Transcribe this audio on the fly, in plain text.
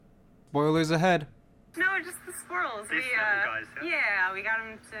Spoilers ahead. No, just the squirrels. These little guys, yeah? Yeah, we got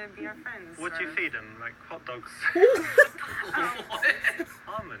them to be our friends. What do you feed them? Like hot dogs?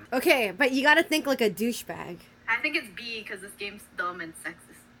 Almond. Okay, but you gotta think like a douchebag. I think it's B because this game's dumb and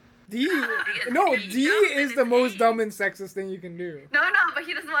sexist. D is the most dumb and sexist thing you can do. No, but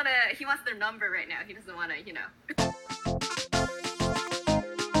he doesn't want to. He wants their number right now. He doesn't want to,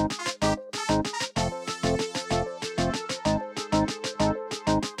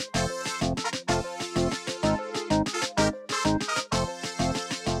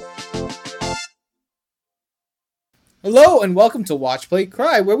 Hello and welcome to Watch Play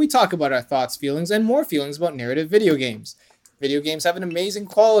Cry, where we talk about our thoughts, feelings, and more feelings about narrative video games. Video games have an amazing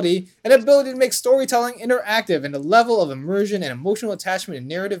quality and ability to make storytelling interactive, and the level of immersion and emotional attachment in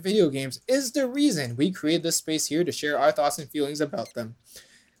narrative video games is the reason we created this space here to share our thoughts and feelings about them.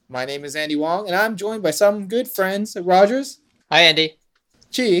 My name is Andy Wong, and I'm joined by some good friends, Rogers. Hi, Andy.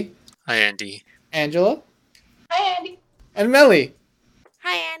 Chi. Hi, Andy. Angela. Hi, Andy. And Melly.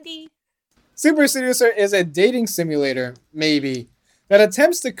 Hi, Andy. Super Seducer is a dating simulator, maybe, that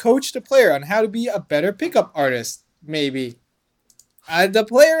attempts to coach the player on how to be a better pickup artist, maybe. The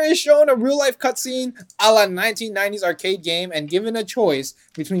player is shown a real-life cutscene a la 1990s arcade game and given a choice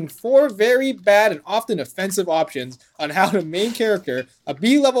between 4 very bad and often offensive options on how the main character, a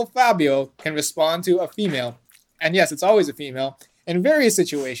B-level Fabio, can respond to a female, and yes, it's always a female, in various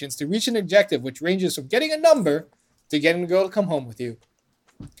situations to reach an objective which ranges from getting a number to getting the girl to come home with you.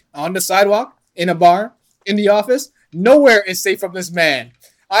 On the sidewalk, in a bar, in the office, nowhere is safe from this man.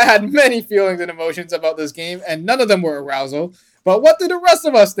 I had many feelings and emotions about this game, and none of them were arousal. But what do the rest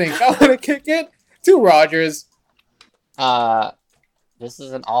of us think? I want to kick it to Rogers. This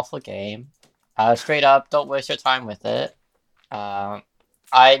is an awful game. Straight up, don't waste your time with it. I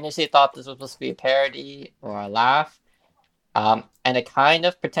initially thought this was supposed to be a parody or a laugh. And it kind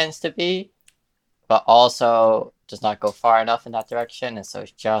of pretends to be, but also does not go far enough in that direction, and so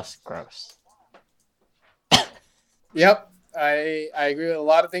it's just gross. Yep, I agree with a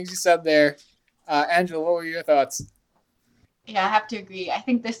lot of things you said there. Angela, what were your thoughts? Yeah, I have to agree. I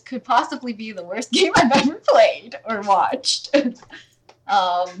think this could possibly be the worst game I've ever played or watched. Yeah,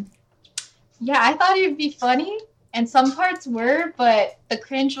 I thought it would be funny, and some parts were, but the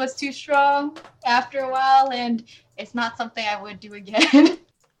cringe was too strong after a while, and it's not something I would do again.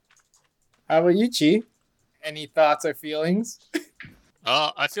 How about you, Chi? Any thoughts or feelings?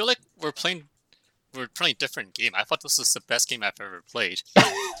 I feel like we're playing a different game. I thought this was the best game I've ever played.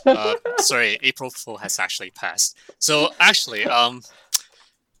 Sorry, April Fool has actually passed. So actually,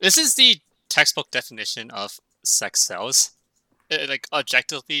 this is the textbook definition of sex sells. Like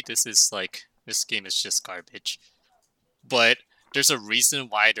objectively, this game is just garbage. But there's a reason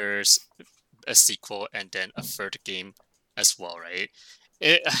why there's a sequel and then a third game as well, right?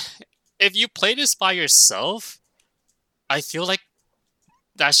 If you play this by yourself, I feel like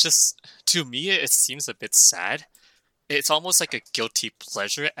that's just, to me, it seems a bit sad. It's almost like a guilty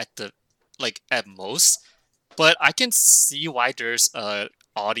pleasure at most. But I can see why there's a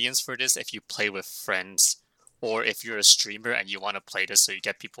audience for this if you play with friends, or if you're a streamer and you want to play this so you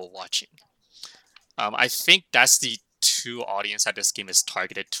get people watching. I think that's the two audience that this game is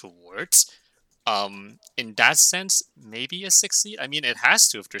targeted towards. In that sense, maybe a succeed. I mean, it has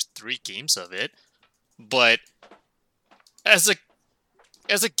to if there's 3 games of it. But as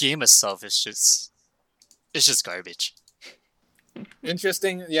a game itself, it's just garbage.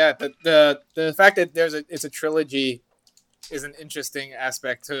 Interesting. Yeah, the fact that it's a trilogy is an interesting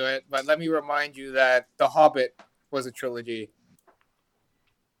aspect to it. But let me remind you that The Hobbit was a trilogy.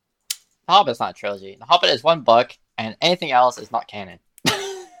 The Hobbit's not a trilogy. The Hobbit is one book, and anything else is not canon.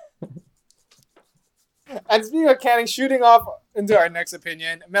 And speaking of canon, shooting off into our next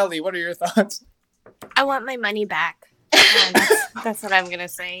opinion, Melly, what are your thoughts? I want my money back. That's what I'm gonna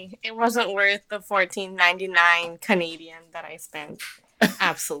say. It wasn't worth the $14.99 Canadian that I spent.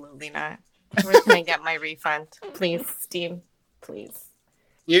 Absolutely not. Where can I get my refund? Please, Steam. Please.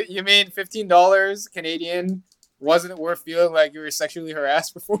 You mean $15 Canadian wasn't worth feeling like you were sexually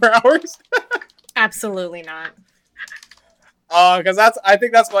harassed for 4 hours? Absolutely not. Because I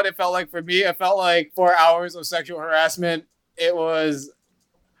think that's what it felt like for me. It felt like 4 hours of sexual harassment. It was.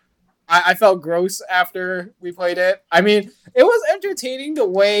 I felt gross after we played it. I mean, it was entertaining the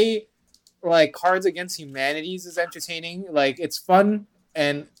way, like, Cards Against Humanities is entertaining. Like, it's fun,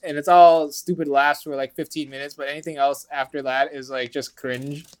 and it's all stupid laughs for, like, 15 minutes, but anything else after that is, like, just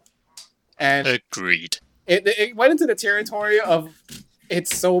cringe. And agreed. It went into the territory of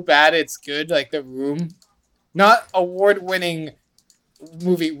it's so bad it's good, like The Room. Not award-winning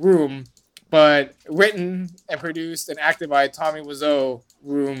movie Room, but written and produced and acted by Tommy Wiseau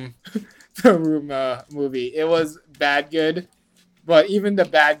Room. Room movie. It was bad good, but even the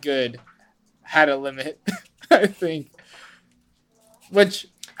bad good had a limit, I think. Which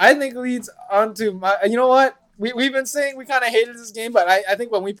I think leads on to my. You know what? We've been saying we kind of hated this game, but I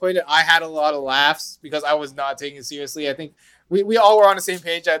think when we played it, I had a lot of laughs because I was not taking it seriously. I think we all were on the same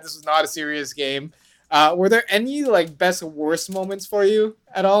page that this was not a serious game. Were there any like best worst moments for you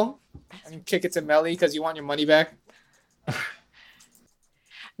at all? And kick it to Melly because you want your money back.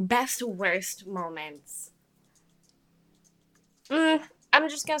 Best worst moments. I'm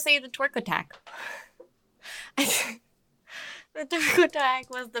just gonna say the twerk attack. The twerk attack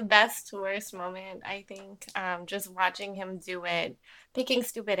was the best worst moment, I think. Just watching him do it, picking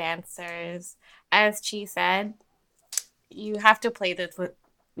stupid answers. As Chi said, you have to play this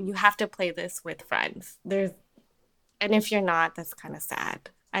with friends. And if you're not, that's kind of sad.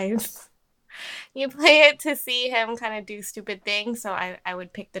 You play it to see him kind of do stupid things. So I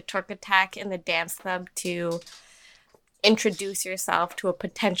would pick the twerk attack in the dance club to introduce yourself to a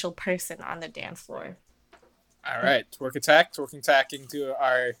potential person on the dance floor. All right, twerking attacking to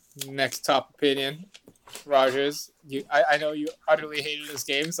our next top opinion. Rogers, I know you utterly hated this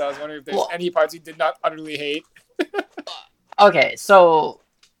game, so I was wondering if there's any parts you did not utterly hate. Okay, so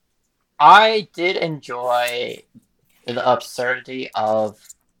I did enjoy the absurdity of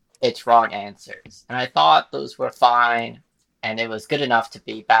its wrong answers, and I thought those were fine, and it was good enough to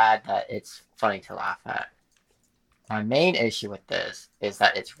be bad that it's funny to laugh at. My main issue with this is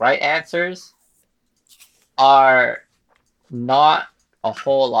that its right answers are not a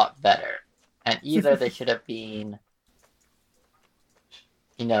whole lot better, and either they should have been,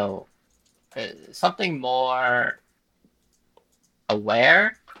 something more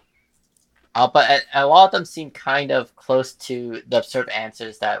aware, but a lot of them seem kind of close to the absurd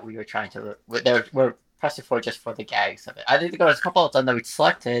answers that we were trying to we're pressing for just for the gags of it. I think there was a couple of them that we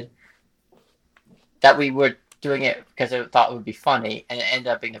selected that we were doing it because I thought it would be funny, and it ended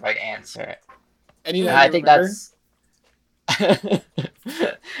up being the right answer. I think that's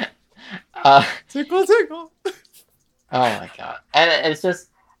tickle. Oh my god. And it's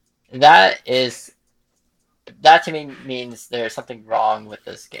just that to me means there's something wrong with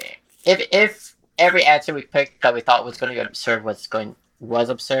this game. If every answer we picked that we thought was going to be absurd was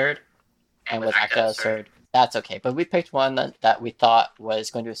absurd and was actually absurd, that's okay. But we picked one that we thought was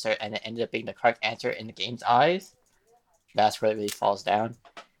going to be absurd and it ended up being the correct answer in the game's eyes. That's where it really falls down.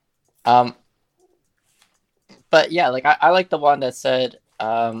 But yeah, like I like the one that said,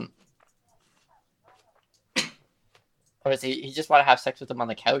 or is he just want to have sex with him on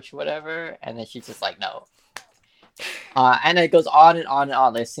the couch or whatever, and then she's just like, no. And it goes on and on and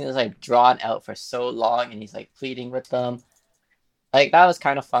on. Like, scene is like drawn out for so long, and he's like pleading with them. Like that was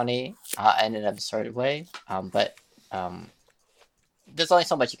kind of funny in an absurd way. But there's only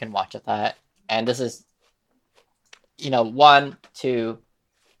so much you can watch of that, and this is, 1, 2,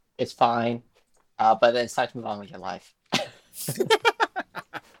 it's fine. But then it's time to move on with your life.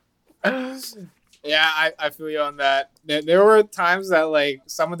 Yeah, I feel you on that. There were times that like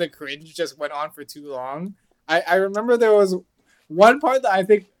some of the cringe just went on for too long. I remember there was one part that I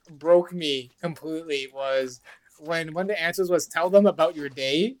think broke me completely was when one of the answers was tell them about your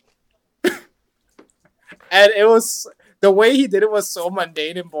day. And it was the way he did it was so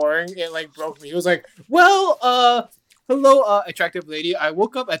mundane and boring. It like broke me. He was like, well, hello, attractive lady. I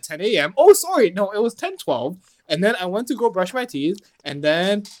woke up at 10 a.m. Oh, sorry. No, it was 10:12. And then I went to go brush my teeth. And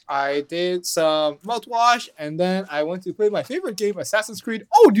then I did some mouthwash. And then I went to play my favorite game, Assassin's Creed.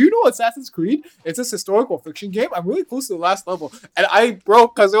 Oh, do you know Assassin's Creed? It's this historical fiction game. I'm really close to the last level. And I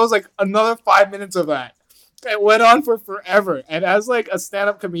broke because it was like another 5 minutes of that. It went on for forever. And as like a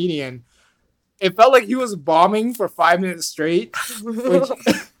stand-up comedian, it felt like he was bombing for 5 minutes straight. Which...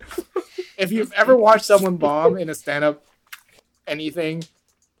 If you've ever watched someone bomb in a stand-up anything,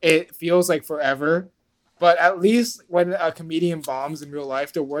 it feels like forever. But at least when a comedian bombs in real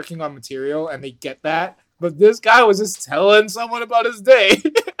life, they're working on material and they get that. But this guy was just telling someone about his day.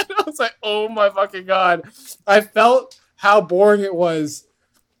 And I was like, oh my fucking god. I felt how boring it was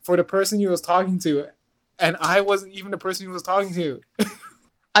for the person he was talking to. And I wasn't even the person he was talking to.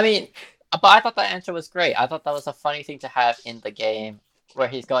 I mean, but I thought that answer was great. I thought that was a funny thing to have in the game, where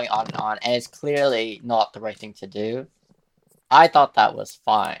he's going on, and it's clearly not the right thing to do. I thought that was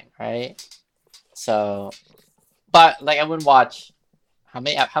fine, right? So, but like I wouldn't watch. How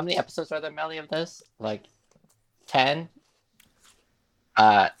many episodes are there, Melly, of this? Like 10.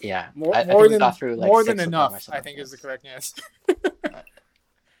 Yeah. I think we got through like more 6 than of them enough. or something I think like is the correct answer.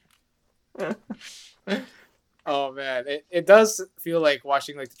 Oh man, it does feel like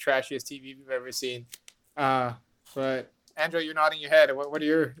watching like the trashiest TV we've ever seen. But Andrew, you're nodding your head. What are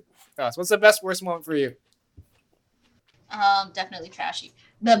your thoughts. What's the best worst moment for you? Definitely trashy.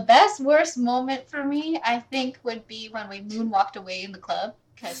 The best worst moment for me, I think, would be when we moonwalked away in the club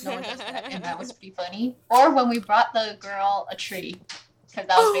because no one does that, and that was pretty funny. Or when we brought the girl a tree because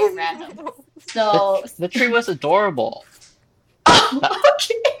that was very random. So The tree was adorable.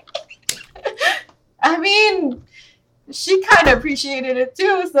 okay. I mean, she kind of appreciated it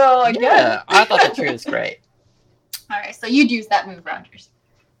too, so I guess. Yeah, I thought the tree was great. All right, so you'd use that move, Rogers.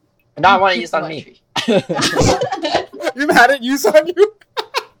 And now I want to use it on me. You've had it used on you?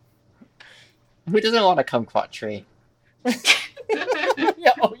 Who doesn't want a kumquat tree?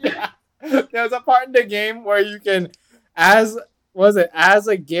 Yeah, oh yeah. There's a part in the game where you can, as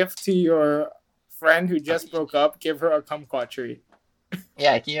a gift to your friend who just broke up, give her a kumquat tree.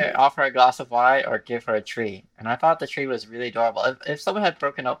 Yeah, can you offer a glass of wine or give her a tree? And I thought the tree was really adorable. If someone had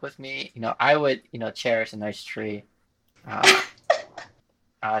broken up with me, I would, cherish a nice tree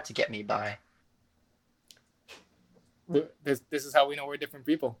to get me by. This is how we know we're different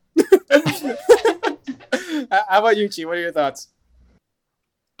people. How about you, Chi? What are your thoughts?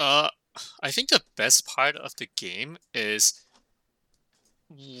 I think the best part of the game is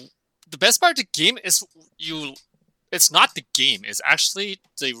it's not the game, it's actually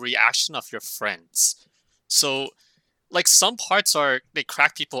the reaction of your friends. So like some parts they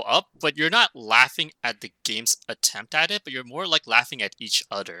crack people up, but you're not laughing at the game's attempt at it, but you're more like laughing at each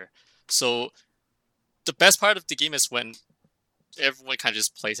other. So the best part of the game is when everyone kind of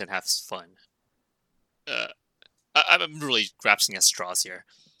just plays and has fun. I'm really grasping at straws here.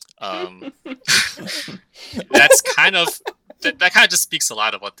 That's kind of that kind of just speaks a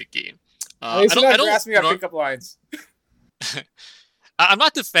lot about the game. I don't ask me to pick up lines. I'm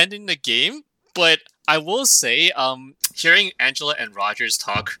not defending the game, but I will say, hearing Angela and Rogers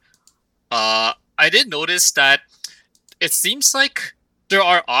talk, I did notice that it seems like there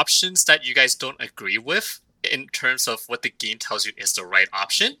are options that you guys don't agree with in terms of what the game tells you is the right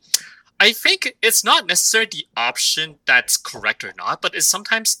option. I think it's not necessarily the option that's correct or not, but it's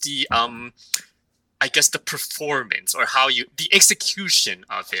sometimes the I guess the performance or the execution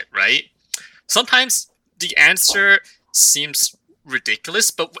of it, right? Sometimes the answer seems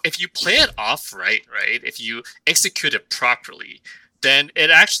ridiculous, but if you play it off right, if you execute it properly, then it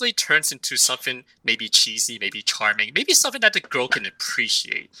actually turns into something maybe cheesy, maybe charming, maybe something that the girl can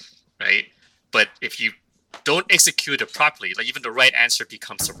appreciate, right? But if you don't execute it properly, like even the right answer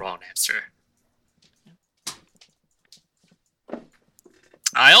becomes the wrong answer.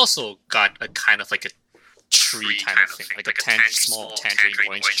 I also got a kind of like a tree kind of thing, like a small tangerine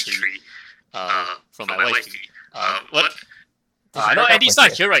orange tree from my wifey. What? I know Andy's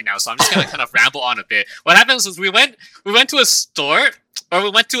not here right now, so I'm just gonna kind of ramble on a bit. What happens is we went to a store, or we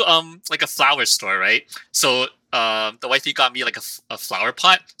went to like a flower store, right? So the wifey got me like a flower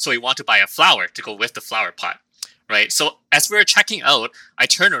pot, so we want to buy a flower to go with the flower pot, right? So as we were checking out, I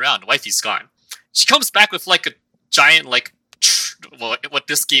turn around, the wifey's gone. She comes back with like a giant what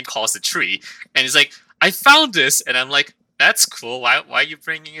this game calls a tree, and it's like, I found this, and I'm like, that's cool. Why are you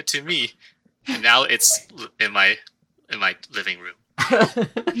bringing it to me? And now it's in my living room.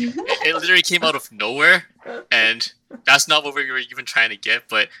 It literally came out of nowhere, and that's not what we were even trying to get.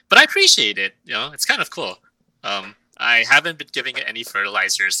 But I appreciate it. It's kind of cool. I haven't been giving it any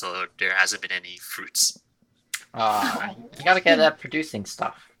fertilizer, so there hasn't been any fruits. You gotta get that producing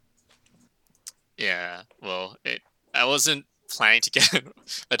stuff. Yeah, well, I wasn't planning to get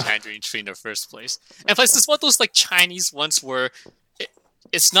a tangerine tree in the first place. And plus, it's one of those like Chinese ones where it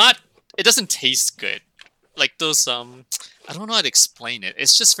doesn't taste good. Like those, I don't know how to explain it.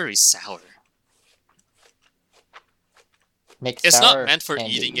 It's just very sour. It's not meant for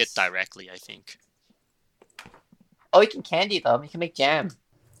eating it directly, I think. Oh, you can candy them. You can make jam.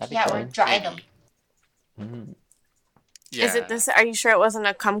 Yeah, or dry them. Mm. Yeah. Is it this? Are you sure it wasn't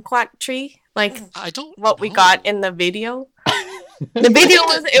a kumquat tree? Like I don't what know. we got in the video? The video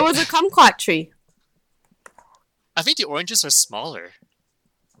was a kumquat tree. I think the oranges are smaller.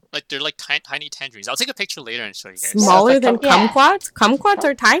 Like they're like tiny tangerines. I'll take a picture later and show you guys. Smaller than Yeah. kumquats? Kumquats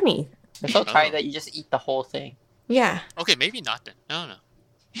are tiny. They're so tiny that you just eat the whole thing. Yeah. Okay, maybe not then. No.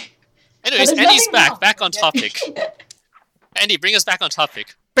 But Anyways, there's Andy's nothing wrong. back on topic. Andy, bring us back on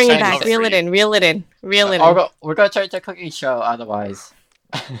topic. Bring it Shiny back. cover Reel for it you. in. Reel it in. Reel it Or in. we're gonna turn it into a cooking show otherwise.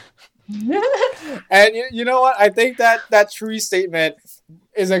 And you know what? I think that tree statement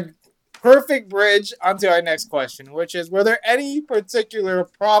is a perfect bridge onto our next question, which is, were there any particular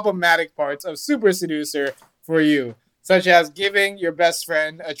problematic parts of Super Seducer for you? Such as giving your best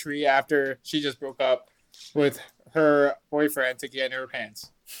friend a tree after she just broke up with her boyfriend to get in her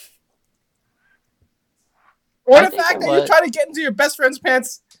pants. Or I the think fact it that you was. try to get into your best friend's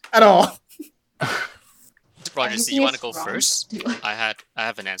pants at all. Rogers, do Anything you want to is go wrong. first? I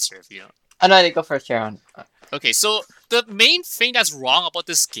have an answer if you don't. Oh no, go first, Sharon. Okay, so the main thing that's wrong about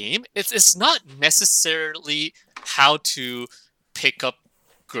this game is it's not necessarily how to pick up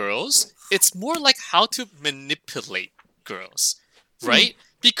girls. It's more like how to manipulate girls, right?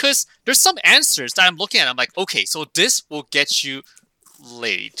 Because there's some answers that I'm looking at. I'm like, okay, so this will get you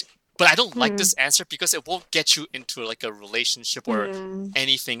laid, but I don't like this answer because it won't get you into like a relationship or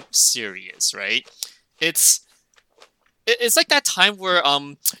anything serious, right? It's like that time where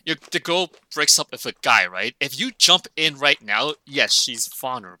the girl breaks up with a guy, right? If you jump in right now, yes, she's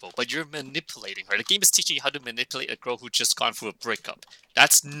vulnerable, but you're manipulating her. The game is teaching you how to manipulate a girl who just gone through a breakup.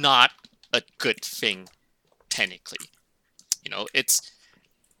 That's not a good thing, technically. You know,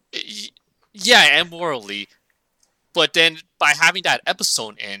 yeah, immorally, but then by having that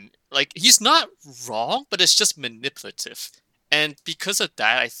episode in, like, he's not wrong, but it's just manipulative. And because of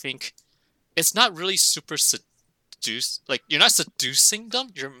that, I think it's not really super like, you're not seducing them,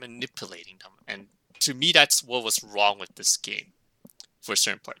 you're manipulating them. And to me, that's what was wrong with this game for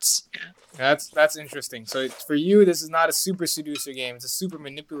certain parts. That's interesting. So for you, this is not a super seducer game. It's a super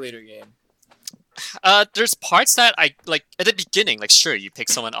manipulator game. There's parts that I like at the beginning. Like, sure, you pick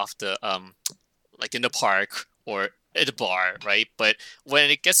someone off the like in the park or at the bar, right? But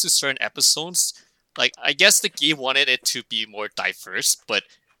when it gets to certain episodes, like, I guess the game wanted it to be more diverse, but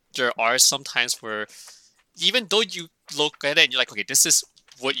there are some times where even though you look at it and you're like, okay, this is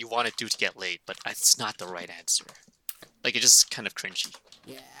what you want to do to get laid, but it's not the right answer. Like, it's just kind of cringy.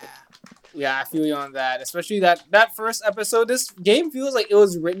 Yeah, I feel you on that. Especially that first episode. This game feels like it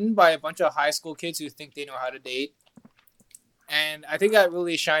was written by a bunch of high school kids who think they know how to date. And I think that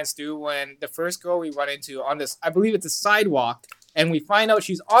really shines through when the first girl we run into on this, I believe it's a sidewalk, and we find out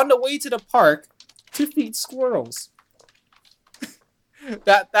she's on the way to the park to feed squirrels.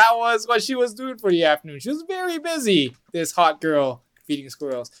 That was what she was doing for the afternoon. She was very busy, this hot girl feeding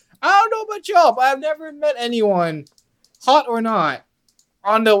squirrels. I don't know about y'all, but I've never met anyone, hot or not,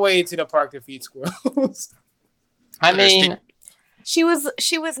 on the way to the park to feed squirrels. I mean, she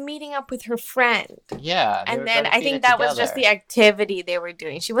was meeting up with her friend. Yeah. And then I think that was just the activity they were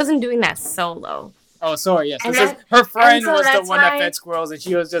doing. She wasn't doing that solo. Oh, sorry, yes. And Her friend so was the that's one that why- fed squirrels, and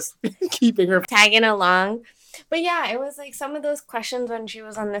she was just keeping her. Tagging along. But yeah, it was like some of those questions when she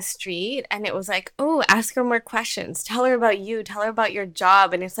was on the street, and it was like, oh, ask her more questions. Tell her about you. Tell her about your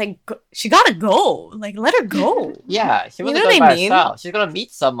job. And it's like, she gotta go. Like, let her go. Yeah, she You wasn't know going what I by mean? herself. She's gonna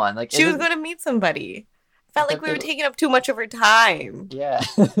meet someone. Like, She was going to meet somebody. Felt like we were taking up too much of her time. Yeah.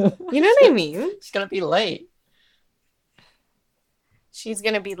 You know what I mean? She's gonna be late. She's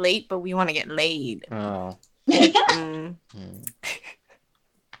gonna be late, but we want to get laid. Oh. Mm. Hmm.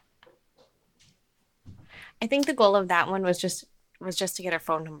 I think the goal of that one was just to get her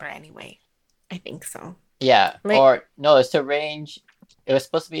phone number anyway. I think so. Yeah. Like- Or no, it's to arrange. It was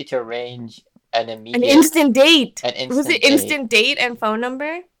supposed to be to arrange an immediate. An instant date. An Was it instant date. instant date and phone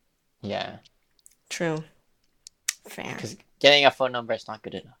number? Yeah. True. Fair. Because getting a phone number is not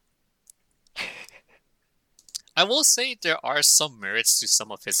good enough. I will say there are some merits to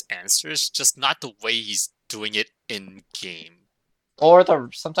some of his answers, just not the way he's doing it in game.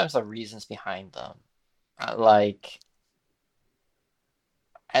 Or sometimes the reasons behind them, like.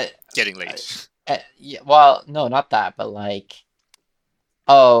 Getting late. Yeah, well, no, not that, but like,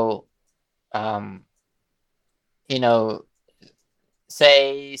 oh, you know,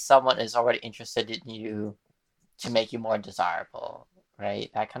 say someone is already interested in you to make you more desirable,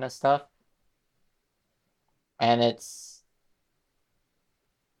 right? That kind of stuff. And it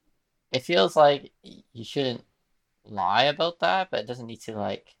feels like you shouldn't lie about that, but it doesn't need to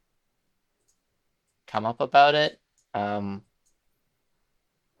like come up about it.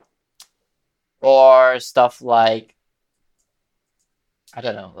 Or stuff like, I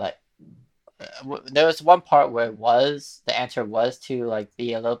don't know, like, there was one part where the answer was to like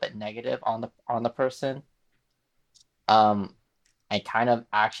be a little bit negative on the person, and kind of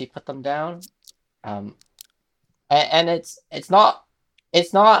actually put them down, and it's not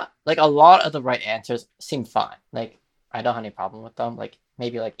like a lot of the right answers seem fine. Like, I don't have any problem with them. Like,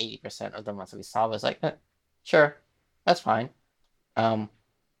 maybe like 80% of the ones that we saw was like, sure, that's fine.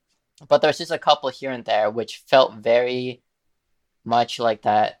 But there's just a couple here and there which felt very much like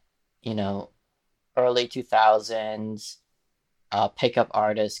that, you know, early 2000s pickup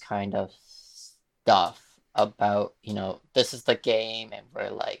artist kind of stuff about, you know, this is the game and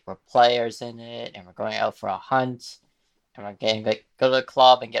we're players in it and we're going out for a hunt and we're getting like go to the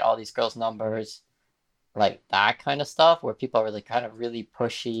club and get all these girls' numbers, like that kind of stuff where people are really kind of really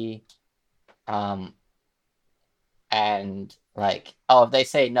pushy. and like, oh, if they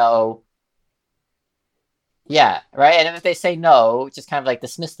say no, yeah, right. And if they say no, just kind of like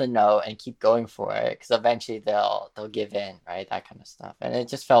dismiss the no and keep going for it, because eventually they'll give in, right? That kind of stuff, and it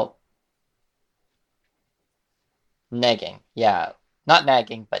just felt negging. Yeah, not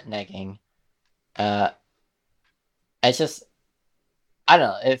nagging, but negging. It's just, I don't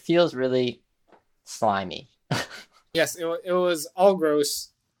know. It feels really slimy. Yes, it was all gross.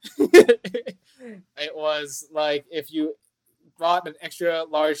 It was like if you bought an extra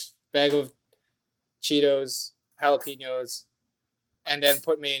large bag of Cheetos, jalapenos, and then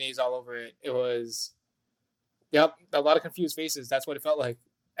put mayonnaise all over it. It was, yep, a lot of confused faces. That's what it felt like.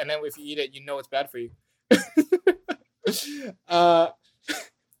 And then if you eat it, you know it's bad for you.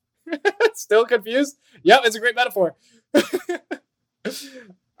 Still confused? Yep, it's a great metaphor.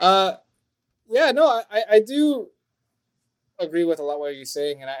 Yeah, no, I do agree with a lot what you're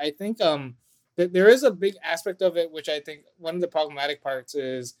saying, and I think that there is a big aspect of it, which I think one of the problematic parts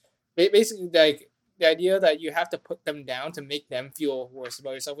is basically like the idea that you have to put them down to make them feel worse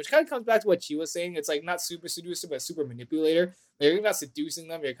about yourself, which kind of comes back to what she was saying. It's like not super seducer, but super manipulator. Like, you're not seducing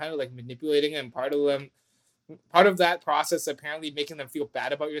them; you're kind of like manipulating them. Part of that process, apparently, making them feel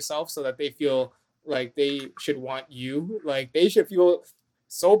bad about yourself, so that they feel like they should want you. Like they should feel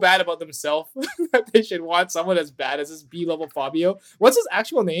so bad about themselves that they should want someone as bad as this B-level Fabio. What's his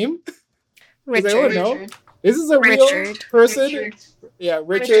actual name? Does anyone know? This is a real person. Richard. Yeah,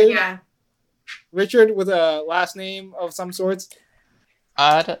 Richard. Yeah. Richard with a last name of some sorts. He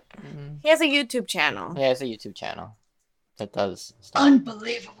has a YouTube channel. Yeah, it's a YouTube channel that does stuff.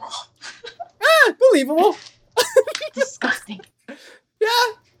 Unbelievable. Believable. Disgusting. Yeah.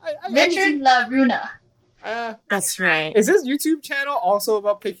 I Richard LaRuna. That's right. Is his YouTube channel also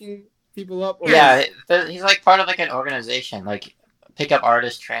about picking people up? Or Yeah, he's like part of like an organization, like Pickup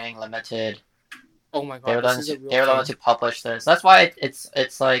Artist Training Limited. Oh my god. They were this is a real the thing. ones who published this. That's why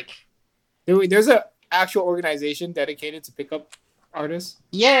it's like, There's an actual organization dedicated to pickup artists.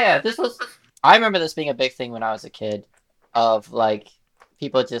 yeah, this was. I remember this being a big thing when I was a kid, of like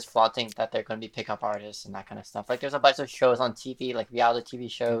people just flaunting that they're going to be pickup artists and that kind of stuff. Like there's a bunch of shows on TV, like reality TV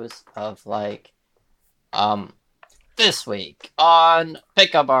shows of like, this week on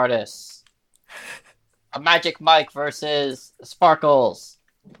Pickup Artists, a Magic Mike versus Sparkles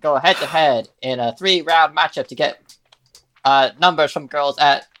go head to head in a 3-round matchup to get numbers from girls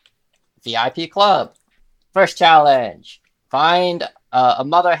at VIP Club. First challenge: find a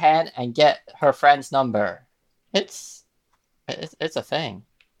mother hen and get her friend's number. It's a thing.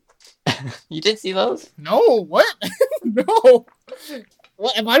 You didn't see those? No, what? No.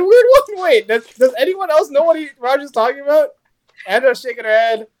 What, am I the weird one? Wait, does anyone else know what Roger's talking about? Anna's shaking her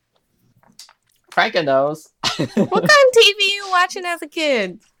head. Franca knows. What kind of TV you watching as a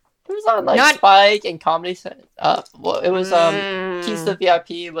kid? It was on like Not- Spike and Comedy. Well, it was Mm. Keys to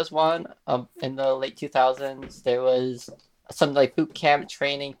VIP was one. In the late 2000s, there was some like boot camp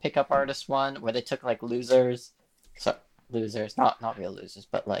training pickup artist one where they took like losers, not real losers,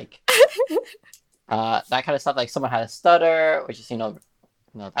 but like that kind of stuff. Like someone had a stutter, which is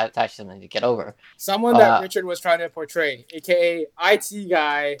that's actually something to get over. Someone that Richard was trying to portray, aka IT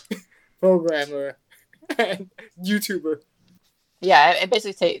guy, programmer, and YouTuber. Yeah, and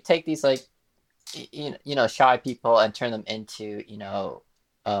basically take these like shy people and turn them into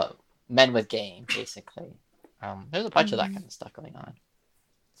men with game, basically. There's a bunch of that kind of stuff going on.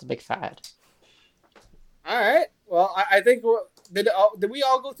 It's a big fad. All right. Well, I think did we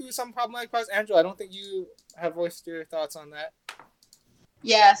all go through some problematic parts? Angela, I don't think you have voiced your thoughts on that.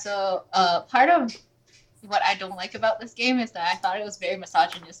 Yeah, so part of what I don't like about this game is that I thought it was very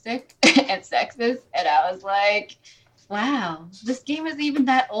misogynistic and sexist, and I was like, wow, this game isn't even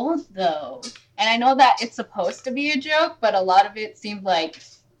that old though. And I know that it's supposed to be a joke, but a lot of it seemed like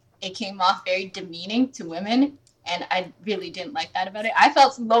it came off very demeaning to women, and I really didn't like that about it. I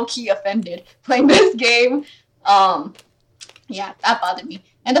felt low-key offended playing this game. Yeah, that bothered me.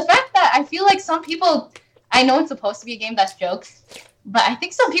 And the fact that I feel like some people, I know it's supposed to be a game that's jokes, but I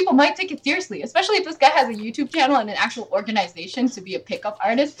think some people might take it seriously, especially if this guy has a YouTube channel and an actual organization to be a pickup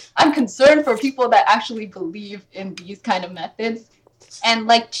artist. I'm concerned for people that actually believe in these kind of methods. And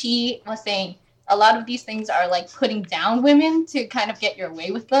like Chi was saying, a lot of these things are like putting down women to kind of get your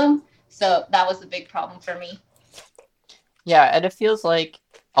way with them. So that was a big problem for me. Yeah, and it feels like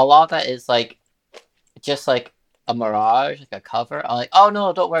a lot of that is like just like a mirage, like a cover. I'm like, oh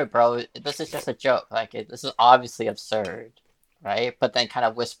no, don't worry, bro. This is just a joke. Like this is obviously absurd, right? But then kind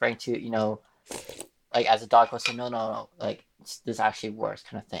of whispering to like as a dog goes, no, like this actually works,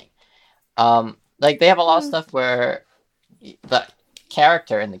 kind of thing. Like they have a lot of stuff where the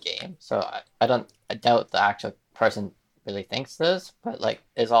character in the game. So I doubt the actual person really thinks this, but like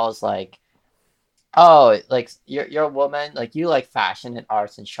it's always like, oh, like you're a woman, like you like fashion and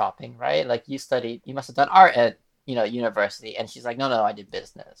arts and shopping, right? Like you must have done art at university, and she's like, no, I did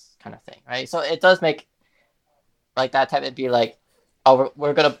business, kind of thing, right? So it does make like that type of be like, oh,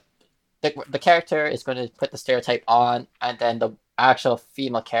 we're gonna the character is going to put the stereotype on, and then the actual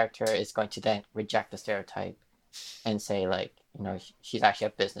female character is going to then reject the stereotype and say like, she's actually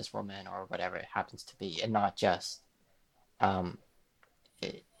a businesswoman or whatever it happens to be, and not just like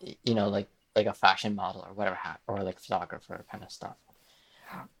a fashion model or whatever, or like photographer kind of stuff.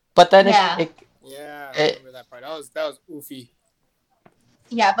 But then Yeah. I remember that part. That was oofy.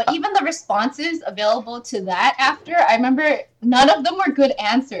 Yeah, but even the responses available to that after, I remember none of them were good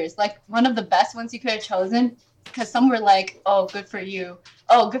answers. Like, one of the best ones you could have chosen, because some were like, oh, good for you.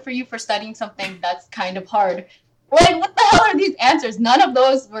 Oh, good for you for studying something that's kind of hard. Like, what the hell are these answers? None of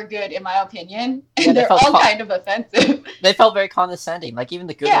those were good, in my opinion. Yeah, They're all kind of offensive. They felt very condescending. Like, even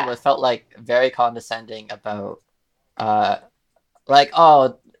the good one felt like very condescending about, like,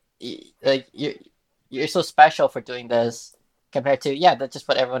 oh, like you're so special for doing this, compared to that's just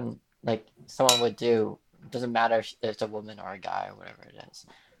what everyone, like, someone would do. It doesn't matter if it's a woman or a guy or whatever it is.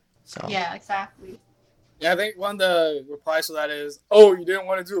 So Yeah, exactly. Yeah, I think one of the replies to that is, "Oh, you didn't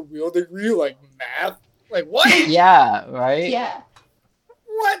want to do a real degree like math? Like what? yeah, right. Yeah.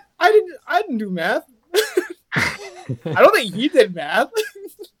 What? I didn't do math. I don't think he did math.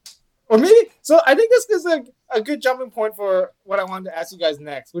 Or maybe. So I think this is a good jumping point for what I wanted to ask you guys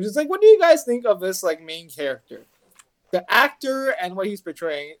next, which is like, what do you guys think of this like main character, the actor, and what he's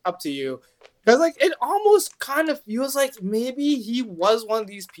portraying? Up to you, because like it almost kind of feels like maybe he was one of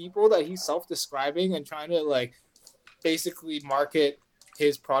these people that he's self-describing and trying to like basically market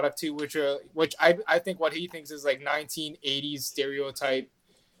his product to, which I think what he thinks is like 1980s stereotype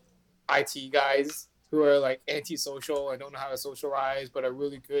IT guys who are like antisocial and don't know how to socialize but are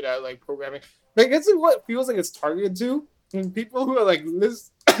really good at like programming. Like this is what feels like it's targeted to, and people who are like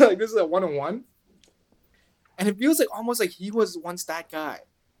this like this is a one-on-one, and it feels like almost like he was once that guy.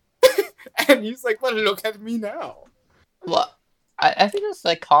 And he's like, well, look at me now. Well, I think it's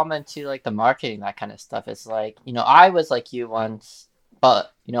like common to like the marketing, that kind of stuff. It's like, I was like you once,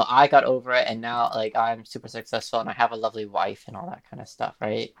 but I got over it, and now like I'm super successful and I have a lovely wife and all that kind of stuff,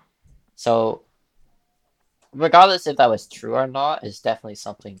 right? So regardless if that was true or not, it's definitely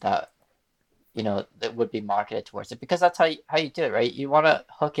something that that would be marketed towards it, because that's how you do it, right? You want to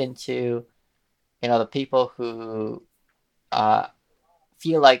hook into the people who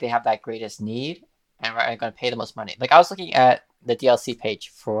feel like they have that greatest need and are going to pay the most money. Like, I was looking at the DLC page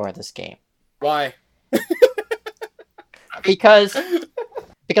for this game. Why? Because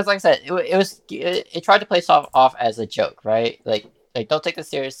like I said, it tried to play stuff off as a joke, right? Like don't take this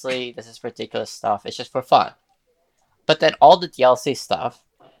seriously. This is ridiculous stuff. It's just for fun. But then all the DLC stuff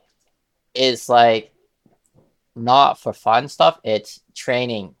is like not for fun stuff. It's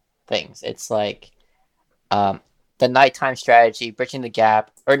training things. It's like the nighttime strategy, bridging the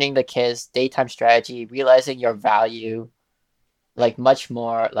gap, earning the kiss, daytime strategy, realizing your value, like much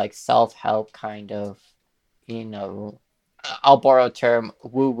more like self-help kind of, I'll borrow a term,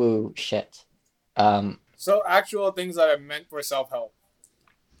 woo-woo shit. So actual things that are meant for self-help.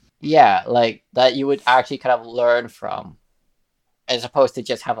 Yeah, like that you would actually kind of learn from, as opposed to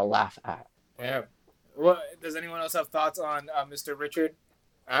just have a laugh at. Yeah. Well, does anyone else have thoughts on Mr. Richard?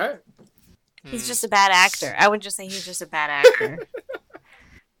 All right. He's just a bad actor. I would just say he's just a bad actor.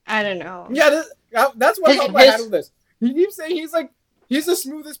 I don't know. Yeah, that's what I had with this. He keeps saying he's the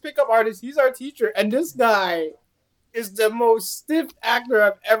smoothest pickup artist. He's our teacher, and this guy is the most stiff actor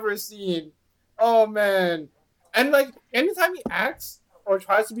I've ever seen. Oh man! And like anytime he acts or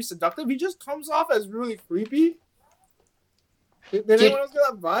tries to be seductive, he just comes off as really creepy. Did anyone else get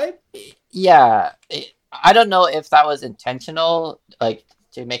that vibe? Yeah, I don't know if that was intentional, like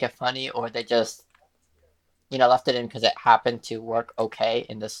to make it funny, or they just, left it in because it happened to work okay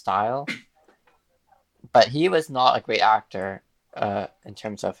in this style. But he was not a great actor in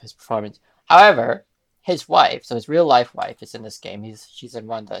terms of his performance. However, his wife, so his real life wife, is in this game. She's in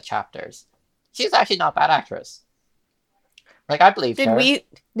one of the chapters. She's actually not a bad actress. Like, I believe her.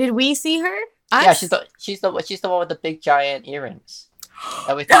 Did we see her? Us? Yeah, she's the one with the big giant earrings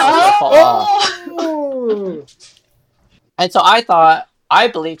that we thought was gonna fall off. And so I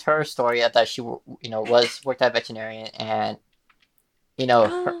believed her story that she worked at a veterinarian, and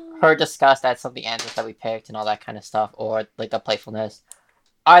her disgust at some of the answers that we picked and all that kind of stuff, or like the playfulness.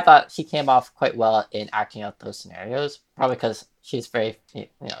 I thought she came off quite well in acting out those scenarios, probably because she's very,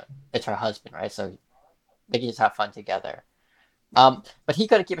 it's her husband, right? So they can just have fun together. But he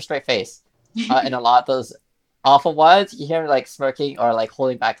couldn't keep a straight face in a lot of those awful ones, you hear him like smirking or like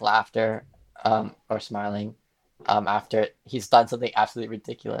holding back laughter, or smiling, after he's done something absolutely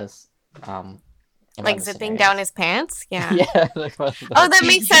ridiculous. In one Like of the zipping scenarios. down his pants? Yeah. Yeah. Like one of those. Oh, that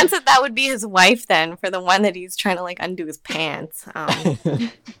makes sense that would be his wife then, for the one that he's trying to like undo his pants.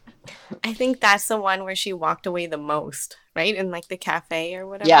 I think that's the one where she walked away the most, right? In like the cafe or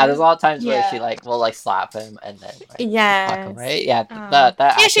whatever. Yeah, there's a lot of times where Yeah. she like will like slap him and then like, fuck Yes. him, right? Yeah, Oh. that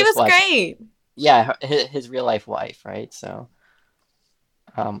Yeah, she actress was great. Yeah, his real life wife, right? So,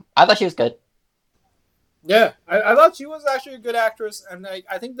 I thought she was good. Yeah, I thought she was actually a good actress, and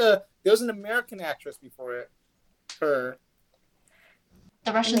I think there was an American actress before it. Her. The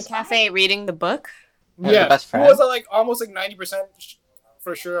In Russian the cafe reading the book. Her Yeah, best who friend. was like almost like 90%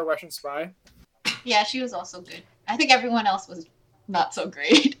 for sure a Russian spy. Yeah, she was also good. I think everyone else was not so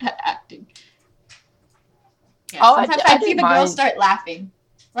great at acting. Yeah, Oh, I sometimes d- I I'd see didn't the mind- girls start laughing.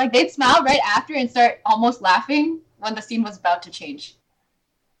 Like they'd smile right after and start almost laughing when the scene was about to change.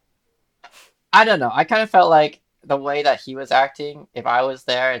 I don't know. I kind of felt like the way that he was acting, if I was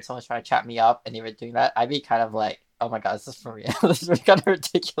there and someone's trying to chat me up and they were doing that, I'd be kind of like, oh my god, is this for real? This is kind of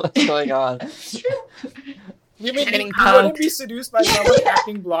ridiculous going on. You mean Getting you wouldn't punked. be seduced by someone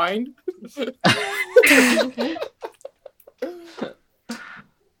acting blind?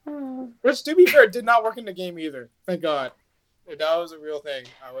 Which, to be fair, did not work in the game either. Thank God. If that was a real thing,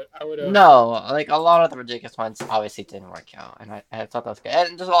 I would have. No, like a lot of the ridiculous ones obviously didn't work out, and I thought that was good.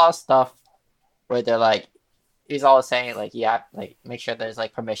 And there's a lot of stuff where they're like, he's always saying like, yeah, like make sure there's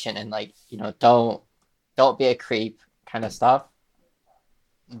like permission and like don't be a creep kind of stuff.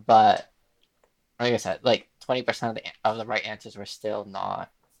 But like I said, like 20% of the right answers were still not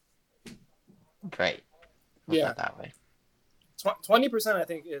great. Put Yeah. it that way. 20%, I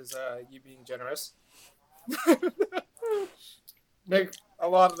think, is you being generous. Like, a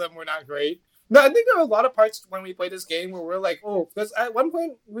lot of them were not great. No, I think there were a lot of parts when we played this game where we're like, oh, because at one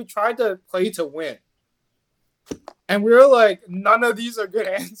point we tried to play to win. And we were like, none of these are good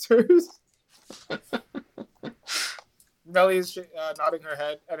answers. Melly is nodding her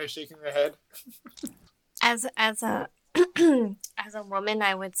head and is shaking her head. As a as a woman,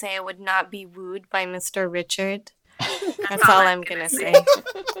 I would say I would not be wooed by Mr. Richard. That's all I'm gonna say.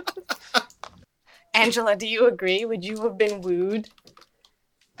 Angela, do you agree? Would you have been wooed?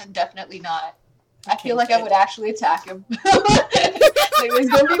 I'm definitely not. I Okay, feel like I good. would actually attack him. Like, there's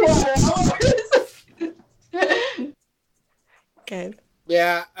gonna be more. Good.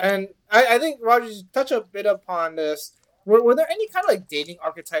 Yeah, and I think, Roger, you touch a bit upon this. Were there any kind of like dating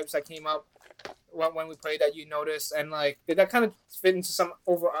archetypes that came up when we played that you noticed? And like, did that kind of fit into some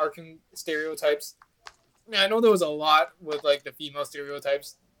overarching stereotypes? Yeah, I know there was a lot with like the female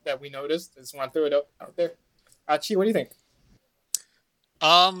stereotypes that we noticed. I just want to throw it out there. Chi, what do you think?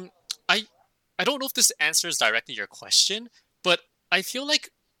 I don't know if this answers directly your question, but I feel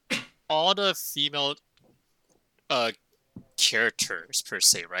like all the female characters per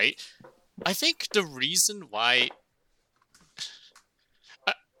se, right? I think the reason why.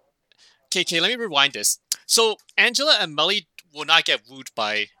 Okay, let me rewind this. So Angela and Melly will not get wooed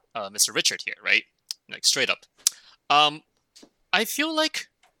by Mr. Richard here, right? Like straight up. I feel like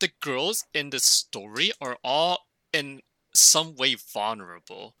the girls in the story are all in some way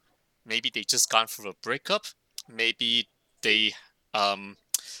vulnerable. Maybe they just gone through a breakup. Maybe they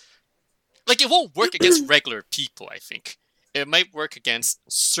like it won't work against regular people, I think. It might work against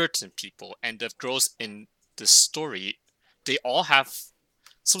certain people, and the girls in the story, they all have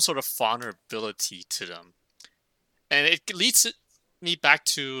some sort of vulnerability to them. And it leads me back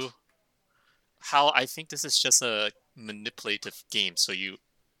to how I think this is just a manipulative game. So you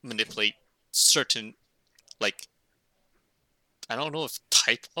manipulate certain, like, I don't know if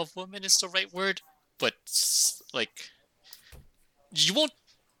type of woman is the right word, but like,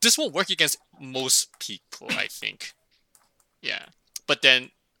 this won't work against most people, I think. Yeah. But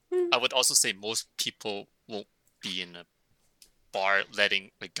then I would also say most people won't be in a bar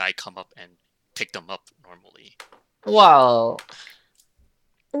letting a guy come up and pick them up normally. Well,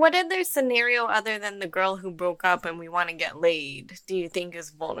 What other scenario other than the girl who broke up and we want to get laid do you think is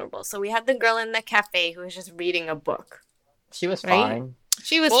vulnerable? So we had the girl in the cafe who was just reading a book. she was Right? fine.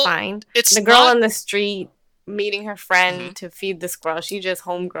 She was Well, fine. It's The girl not, on the street meeting her friend Mhm. to feed the squirrel. She just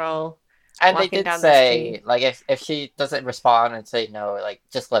homegirl. And they walking did down the say, street. like, if she doesn't respond and say no, like,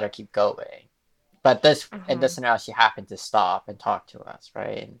 just let her keep going. But in this scenario, she happened to stop and talk to us,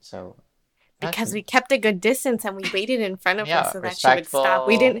 right? And so Because we kept a good distance and we waited in front of Yeah, her so that she would stop.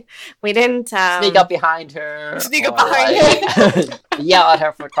 We respectful. didn't sneak up behind her, sneak up or, behind like, yell at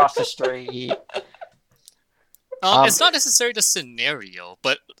her from across the street. it's not necessarily the scenario,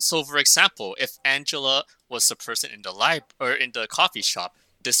 but so for example, if Angela was the person in the or in the coffee shop,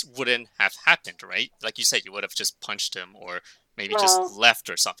 this wouldn't have happened, right? Like you said, you would have just punched him or maybe just left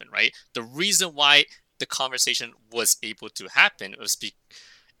or something, right? The reason why the conversation was able to happen was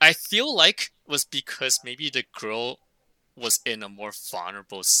I feel like was because maybe the girl was in a more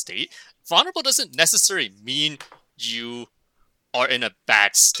vulnerable state. Vulnerable doesn't necessarily mean you are in a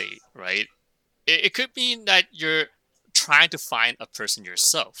bad state, right? It could mean that you're trying to find a person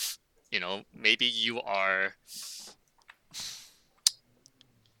yourself. You know, maybe you are.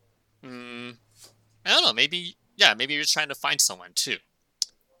 I don't know. Maybe you're trying to find someone too.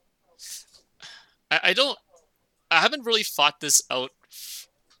 I haven't really thought this out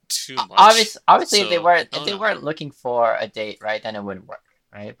too much. Obviously, so, if they weren't looking for a date, right, then it wouldn't work,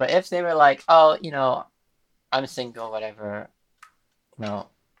 right? But if they were like, oh, I'm single, whatever,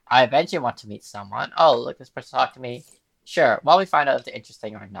 I eventually want to meet someone. Oh, look, this person talked to me. Sure, while we find out if they're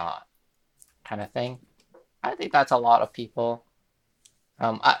interesting or not, kind of thing. I think that's a lot of people.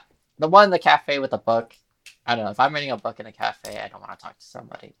 The one in the cafe with the book. I don't know. If I'm reading a book in a cafe, I don't want to talk to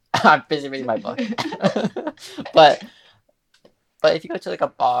somebody. I'm busy reading my book. but if you go to like a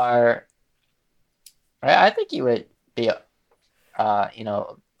bar, right? I think you would be,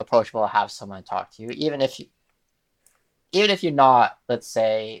 approachable to have someone talk to you, even if you're not, let's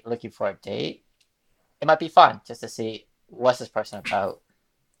say, looking for a date. It might be fun just to see what's this person about.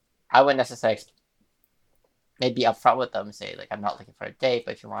 I wouldn't necessarily maybe upfront with them and say like I'm not looking for a date,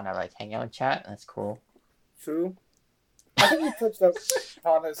 but if you want to like hang out and chat, that's cool. True. I think we touched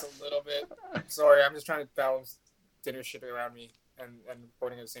upon this a little bit. Sorry, I'm just trying to balance dinner shit around me and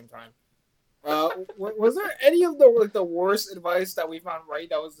recording at the same time. Was there any of the worst advice that we found right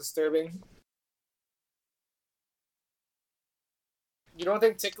that was disturbing? You don't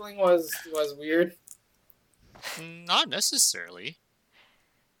think tickling was weird? Not necessarily.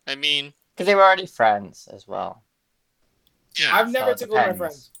 I mean, because they were already friends as well. Yeah, I've never tickled my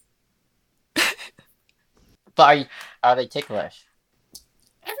friends. But are they ticklish?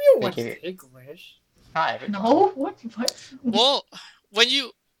 Everyone's ticklish. Not everyone. No, what? Well, when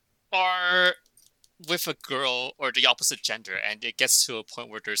you are with a girl or the opposite gender and it gets to a point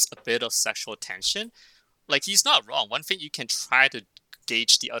where there's a bit of sexual tension, like he's not wrong. One thing you can try to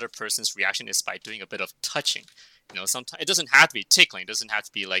gauge the other person's reaction is by doing a bit of touching. Sometimes it doesn't have to be tickling. It doesn't have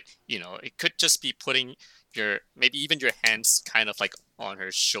to be like, it could just be putting maybe even your hands kind of like on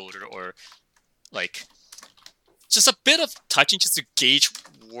her shoulder or like just a bit of touching just to gauge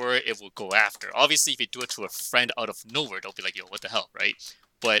where it will go after. Obviously, if you do it to a friend out of nowhere, they'll be like, yo, what the hell, right?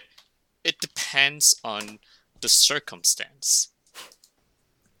 But it depends on the circumstance.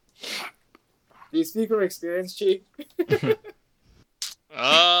 Do you speak from experience, Chi?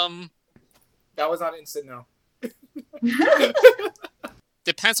 That was not instant no.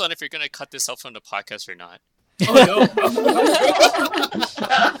 Depends on if you're going to cut this out from the podcast or not. Oh, no.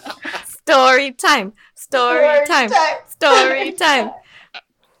 Story time. Story time. Story time.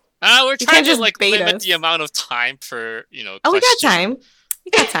 We're trying to just like bait limit us. the amount of time per, Oh, we got question. time.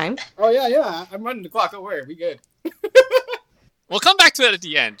 We got time. Oh, yeah. I'm running the clock. Don't worry. We good. We'll come back to it at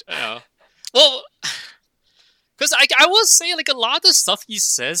the end. Well, because I will say, like, a lot of the stuff he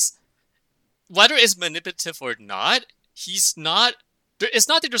says, whether it's manipulative or not, it's not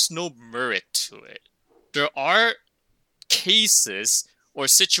that there's no merit to it. There are cases or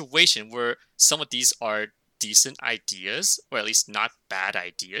situations where some of these are decent ideas, or at least not bad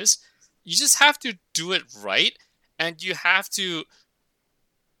ideas. You just have to do it right, and you have to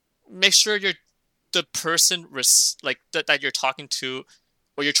make sure the person that you're talking to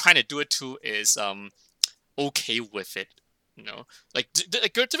or you're trying to do it to is okay with it. Like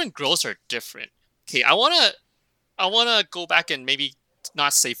different girls are different. Okay, I wanna go back and maybe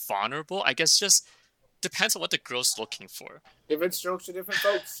not say vulnerable. I guess just depends on what the girl's looking for. Different strokes for different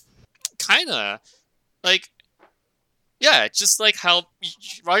folks. Kinda like, yeah, just like how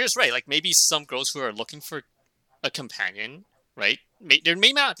Roger's right. Like maybe some girls who are looking for a companion, right? They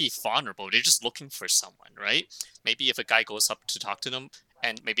may not be vulnerable. They're just looking for someone, right? Maybe if a guy goes up to talk to them,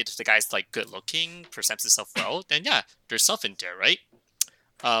 and maybe if the guy's like good looking, presents himself well, then yeah, there's something there, right?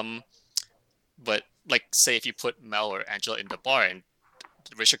 But like say if you put Mel or Angela in the bar and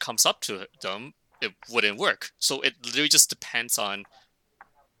Richard comes up to them, it wouldn't work. So it literally just depends on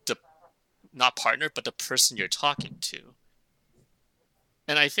the not partner, but the person you're talking to.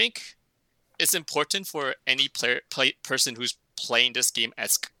 And I think it's important for any person who's playing this game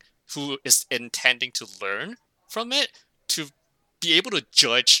who is intending to learn from it to be able to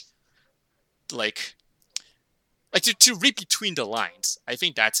judge, like to read between the lines. I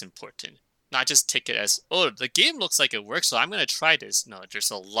think that's important. Not just take it as, oh, the game looks like it works, so I'm going to try this. No,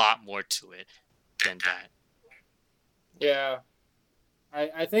 there's a lot more to it than that. Yeah.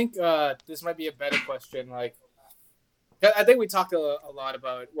 I think this might be a better question. Like, I think we talked a lot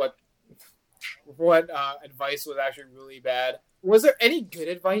about what advice was actually really bad. Was there any good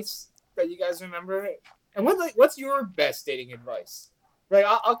advice that you guys remember? And what's your best dating advice? Right,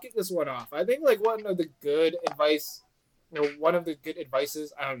 I'll kick this one off. I think like one of the good advice, one of the good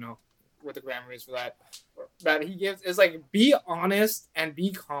advices. I don't know what the grammar is for that he gives is like be honest and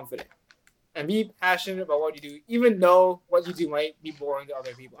be confident. And be passionate about what you do, even though what you do might be boring to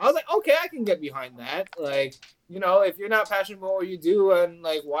other people. I was like, okay, I can get behind that. Like, if you're not passionate about what you do, and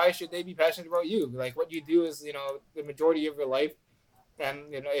like, why should they be passionate about you? Like, what you do is, the majority of your life. And,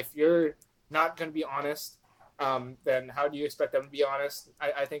 if you're not going to be honest, then how do you expect them to be honest?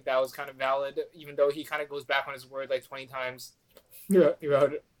 I think that was kind of valid, even though he kind of goes back on his word like 20 times throughout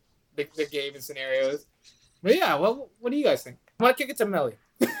the game and scenarios. But yeah, well, what do you guys think? I want to kick it to Melly.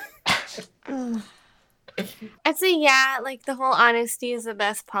 I'd say, yeah, like the whole honesty is the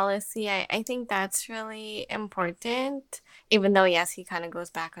best policy. I think that's really important, even though, yes, he kind of goes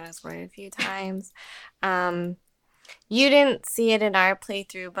back on his word a few times. You didn't see it in our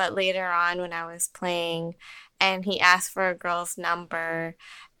playthrough, but later on when I was playing and he asked for a girl's number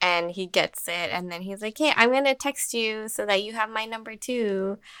and he gets it, and then he's like, hey, I'm going to text you so that you have my number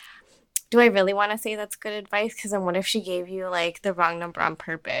too. Do I really want to say that's good advice? Because then what if she gave you, like, the wrong number on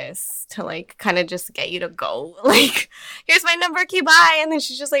purpose to, like, kind of just get you to go? Like, here's my number, okay, bye. And then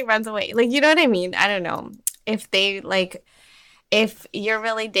she just, like, runs away. Like, you know what I mean? I don't know. If you're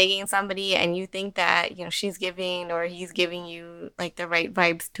really digging somebody and you think that, she's giving or he's giving you, like, the right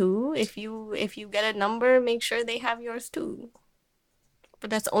vibes too, if you get a number, make sure they have yours too. But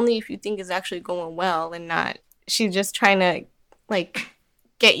that's only if you think it's actually going well and not she's just trying to, like,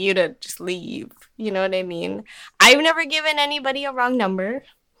 get you to just leave. You know what I mean? I've never given anybody a wrong number,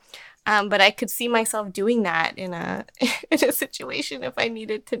 but I could see myself doing that in a in a situation if I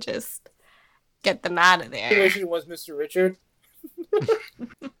needed to just get them out of there. The situation was Mr. Richard.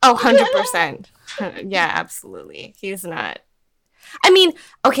 Oh, 100%. Yeah, absolutely. He's not. I mean,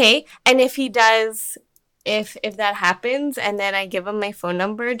 okay, and if he does, if that happens and then I give him my phone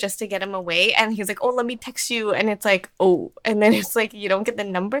number just to get him away and he's like, oh, let me text you, and it's like, oh, and then it's like you don't get the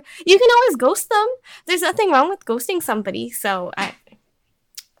number, you can always ghost them. There's nothing wrong with ghosting somebody, so I'm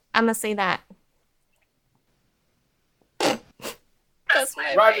gonna say that. That's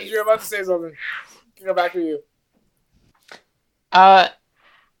my Rogers, advice. you're about to say something. Go back to you. I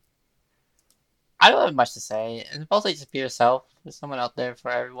don't have much to say. And mostly just be yourself. There's someone out there for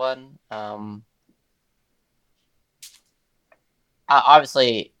everyone.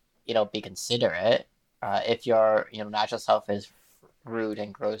 Obviously, be considerate. If your natural self is rude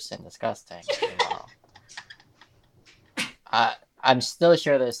and gross and disgusting, I'm still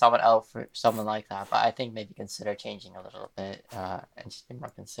sure there's someone else for someone like that, but I think maybe consider changing a little bit and just be more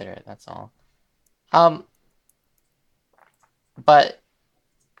considerate. That's all. But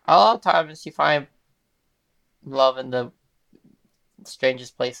a lot of times you find love in the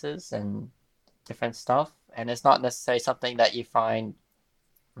strangest places and different stuff, and it's not necessarily something that you find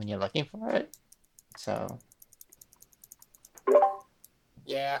when you're looking for it. So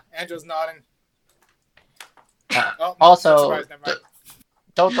Yeah, Andrew's nodding. also,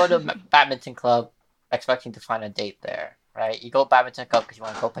 don't go to badminton club expecting to find a date there, right? You go badminton club because you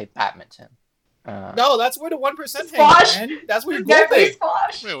want to go play badminton. No, that's where the 1% hang, Squash. man. That's where you Yeah, go play there.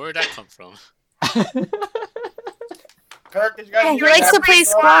 squash. Wait, where'd that come from? Kirk, did you guys Yeah, he hear likes that? to play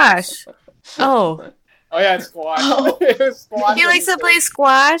squash. Oh. Oh yeah, it's squash. Oh. It was squash. He likes to play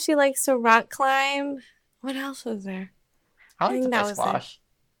squash. He likes to rock climb. What else was there? I like think to that play was squash.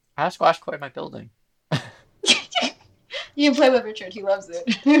 I have a squash court in my building. You can play with Richard. He loves it.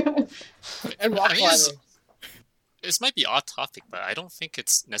 And rock I mean, climbing. This might be off topic, but I don't think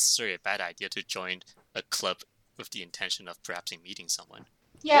it's necessarily a bad idea to join a club with the intention of perhaps meeting someone.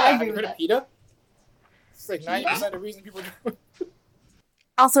 Yeah, I have agree you with heard that. of PETA? It's like 90% of the reason people do it.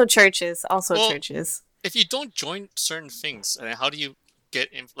 Also churches. Well, Churches. If you don't join certain things, then how do you get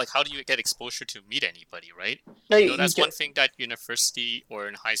exposure to meet anybody, right? No, That's one thing that university or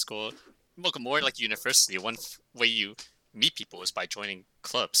in high school, well, more like university, one way you meet people is by joining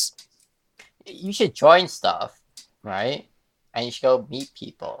clubs. You should join stuff, right? And you should go meet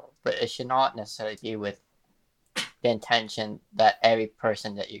people, but it should not necessarily be with the intention that every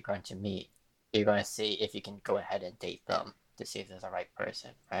person that you're going to meet, you're going to see if you can go ahead and date them to see if they're the right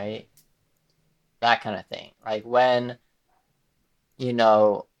person, right? That kind of thing. Like when,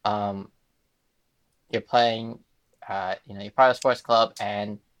 you're playing, you're part of a sports club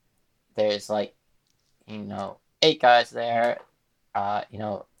and there's like, 8 guys there,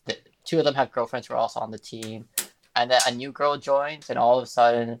 the 2 of them have girlfriends who are also on the team. and then a new girl joins, and all of a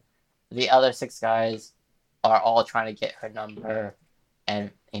sudden, the other 6 guys are all trying to get her number,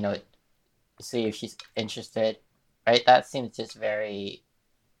 and see if she's interested, right? That seems just very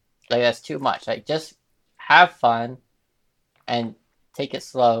like that's too much. Like just have fun and take it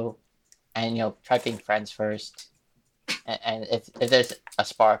slow, and try being friends first, and if there's a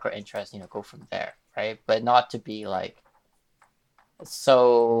spark or interest, go from there, right? But not to be like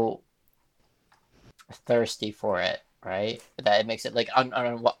so thirsty for it, right? That it makes it like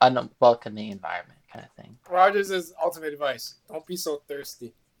unwelcoming environment kind of thing. Rogers' ultimate advice: don't be so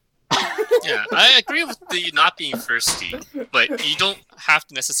thirsty. Yeah, I agree with the not being thirsty, but you don't have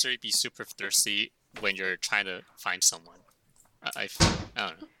to necessarily be super thirsty when you're trying to find someone. I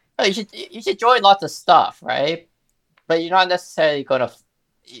don't know. Oh, you should join lots of stuff, right? But you're not necessarily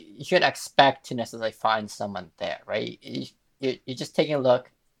you shouldn't expect to necessarily find someone there, right? You're just taking a look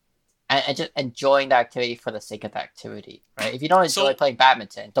and just enjoying the activity for the sake of the activity, right? If you don't enjoy playing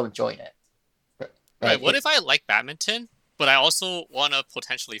badminton, don't join it. Right. What if I like badminton, but I also want to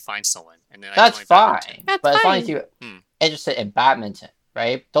potentially find someone, and then that's I join fine. badminton? That's But as long fine. as you're interested in badminton,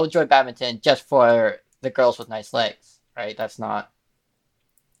 right? Don't join badminton just for the girls with nice legs, right? That's not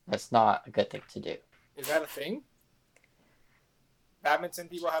a good thing to do. Is that a thing? Badminton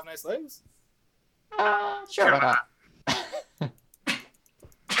people have nice legs? Sure, why not?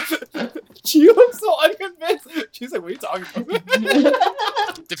 She looks so unconvinced. She's like, what are you talking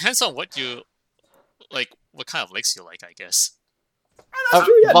about? Depends on what you like. What kind of legs you like, I guess. That's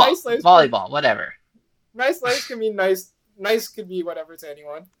true, yeah, nice legs. Volleyball, whatever. Nice legs can mean nice. Nice could be whatever to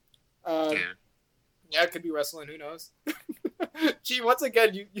anyone. Yeah. Yeah, it could be wrestling. Who knows? Gee, once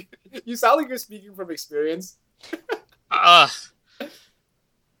again, you sound like you're speaking from experience. Okay.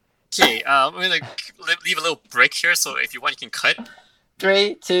 I'm gonna leave a little break here, so if you want, you can cut.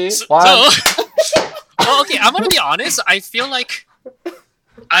 3, 2, So, 1. well, okay. I'm gonna be honest. I feel like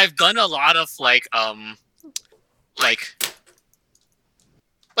I've done a lot of like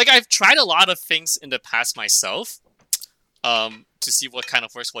I've tried a lot of things in the past myself, to see what kind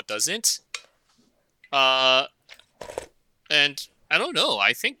of works, what doesn't. And I don't know.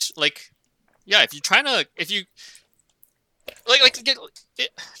 I think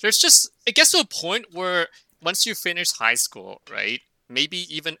there's just it gets to a point where once you finish high school, right? Maybe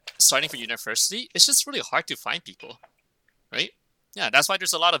even starting for university, it's just really hard to find people, right? Yeah, that's why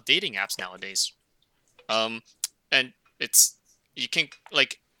there's a lot of dating apps nowadays. And you can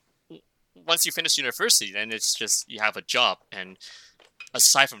once you finish university, then it's just you have a job, and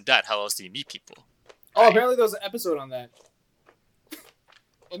aside from that, how else do you meet people? Oh, apparently there was an episode on that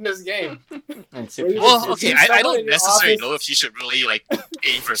in this game. Well, okay, I someone don't in your necessarily office- know if you should really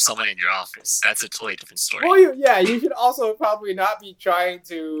aim for someone in your office. That's a totally different story. Well, you should also probably not be trying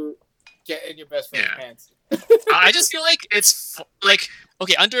to get in your best friend's Yeah. pants. I just feel like it's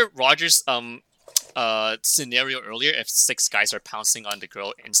okay under Roger's scenario earlier. If 6 guys are pouncing on the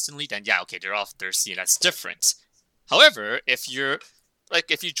girl instantly, then yeah, okay, they're all thirsty, and that's different. However, if you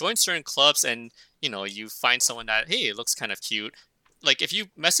join certain clubs and you find someone that it looks kind of cute, like if you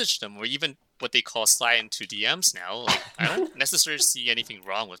message them or even what they call slide into DMs now, I don't necessarily see anything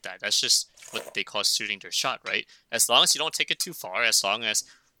wrong with that. That's just what they call shooting their shot, right? As long as you don't take it too far, as long as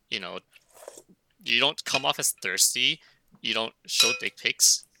you don't come off as thirsty, you don't show dick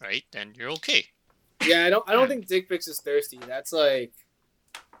pics, right? Then you're okay. Yeah, I don't think dick pics is thirsty. That's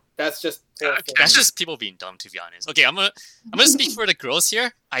just That's just people being dumb, to be honest. Okay, I'm gonna speak for the girls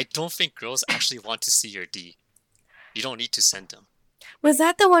here. I don't think girls actually want to see your D. You don't need to send them. Was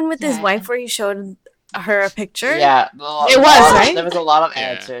that the one with his Yeah. wife where he showed her a picture? Yeah, It was, right? There was a lot of Yeah.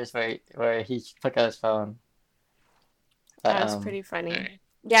 answers where he took out his phone. That was pretty funny. Alright.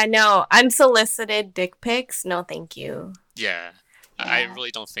 Yeah, no, unsolicited dick pics. No, thank you. Yeah, I Yeah. really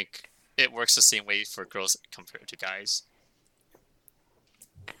don't think it works the same way for girls compared to guys.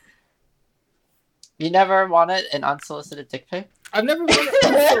 You never wanted an unsolicited dick pic? I've never been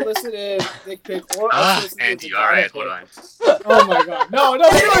unsolicited dick pic or unsolicited Andy, vagina alright, pic. hold on. Oh my god. No.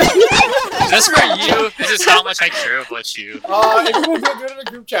 Just for you, this is how much I care about you. If you will do it in a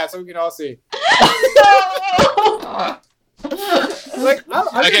group chat so we can all see. Like,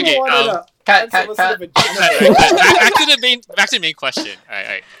 I Okay, never wanted a Cut. unsolicited vagina Alright, pic. back to the main question.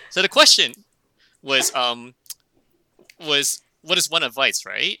 Alright. So the question was what is one advice,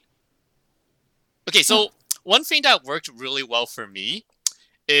 right? Okay, so one thing that worked really well for me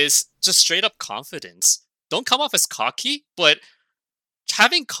is just straight up confidence. Don't come off as cocky, but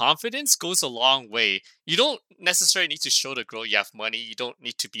having confidence goes a long way. You don't necessarily need to show the girl you have money. You don't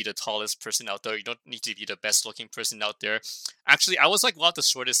need to be the tallest person out there. You don't need to be the best looking person out there. Actually, I was like one of the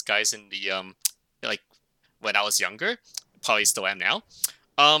shortest guys in the when I was younger. Probably still am now.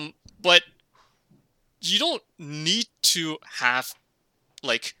 But you don't need to have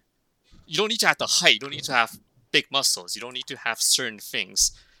like you don't need to have the height. You don't need to have big muscles. You don't need to have certain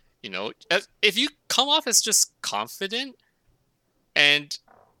things. You know, if you come off as just confident and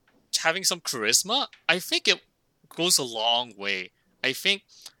having some charisma, I think it goes a long way. I think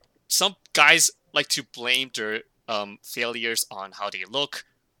some guys like to blame their failures on how they look,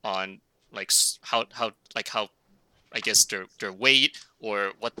 on like how I guess their weight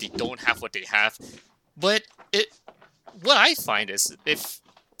or what they don't have, what they have. But what I find is if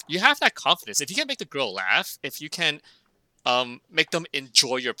you have that confidence, if you can make the girl laugh, if you can make them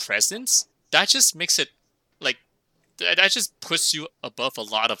enjoy your presence, that just makes it like that just puts you above a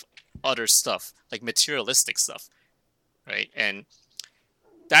lot of other stuff, like materialistic stuff, right? And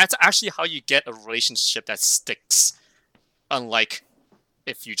that's actually how you get a relationship that sticks. Unlike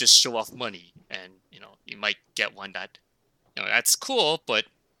if you just show off money, and you might get one that that's cool, but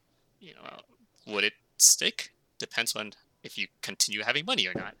would it stick? Depends on if you continue having money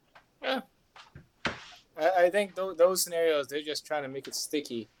or not. Yeah. I think those scenarios, they're just trying to make it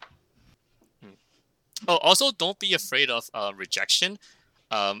sticky. Oh, also, don't be afraid of rejection.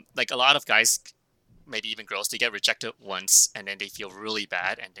 Like a lot of guys, maybe even girls, they get rejected once and then they feel really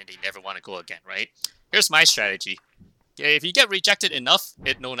bad and then they never want to go again, right? Here's my strategy. If you get rejected enough,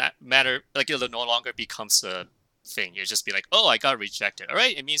 it no longer becomes a thing. You just be like, oh, I got rejected. All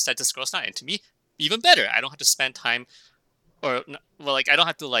right, it means that this girl's not into me. Even better, I don't have to spend time, I don't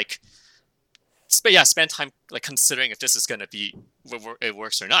have to spend time like considering if this is gonna be it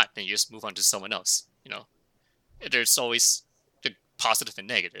works or not. Then you just move on to someone else. There's always the positive and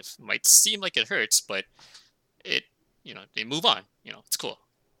negative. It might seem like it hurts, but they move on. It's cool.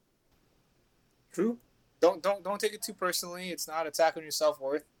 True. Don't take it too personally. It's not attack on your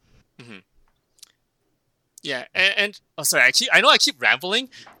self-worth. Mm-hmm. Yeah, and oh, sorry, I know I keep rambling,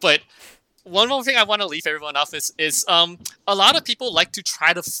 but one more thing I want to leave everyone off is a lot of people like to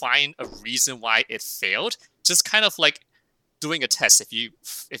try to find a reason why it failed. Just kind of like doing a test. If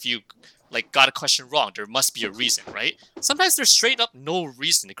you like got a question wrong, there must be a reason, right? Sometimes there's straight up no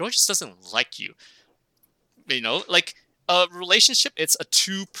reason. The girl just doesn't like you. Like a relationship, it's a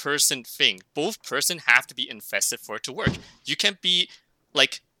two-person thing. Both person have to be invested for it to work. You can't be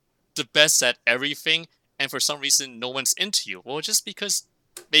like the best at everything, and for some reason no one's into you. Well, just because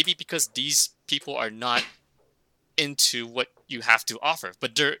these people are not into what you have to offer.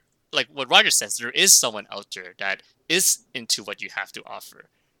 But there, like what Roger says, there is someone out there that is into what you have to offer,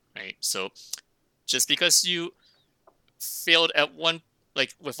 right? So just because you failed at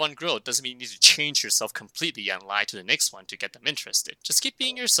with one girl doesn't mean you need to change yourself completely and lie to the next one to get them interested. Just keep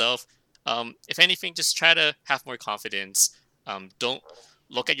being yourself. If anything, just try to have more confidence. Don't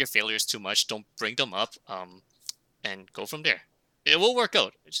look at your failures too much. Don't bring them up. And go from there. It will work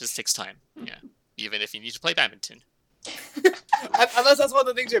out. It just takes time. Yeah. Even if you need to play badminton. Unless that's one of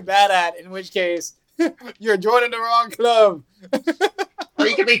the things you're bad at, in which case you're joining the wrong club. Well,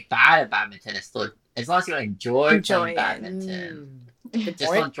 you can be bad at badminton as long as you enjoy playing badminton. Just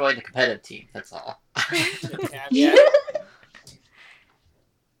don't join the competitive team. That's all. Yeah.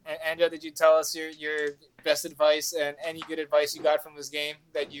 Andrea, did you tell us your best advice and any good advice you got from this game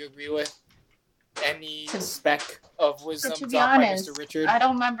that you agree with? Any speck of wisdom to be dropped by honest, Mr. Richard? I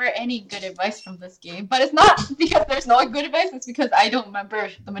don't remember any good advice from this game, but it's not because there's no good advice. It's because I don't remember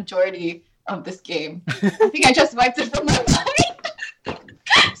the majority of this game. I think I just wiped it from my mind.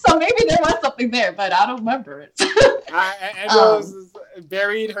 So maybe there was something there, but I don't remember it. Andrea's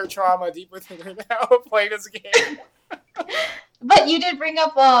buried her trauma deep within her now playing this game. But you did bring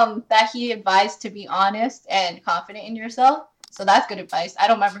up that he advised to be honest and confident in yourself. So that's good advice. I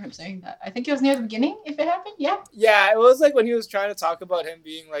don't remember him saying that. I think it was near the beginning, if it happened, yeah. Yeah, it was like when he was trying to talk about him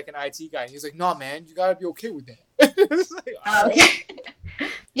being like an IT guy. He's like, no, man, you gotta be okay with that. Okay.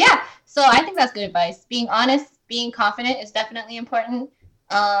 Yeah, so I think that's good advice. Being honest, being confident is definitely important.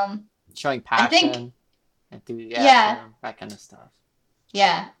 Showing passion, enthusiasm, that kind of stuff.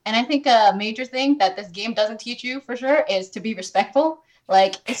 Yeah, and I think a major thing that this game doesn't teach you for sure is to be respectful.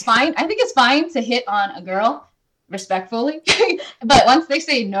 Like, it's fine. I think it's fine to hit on a girl respectfully, but once they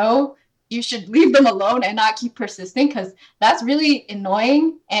say no, you should leave them alone and not keep persisting, because that's really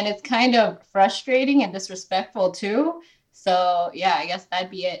annoying and it's kind of frustrating and disrespectful too. So yeah, I guess that'd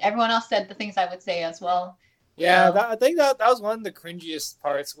be it. Everyone else said the things I would say as well. Yeah, I think that was one of the cringiest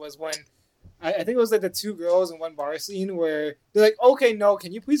parts was when I think it was like the two girls in one bar scene where they're like, okay, no,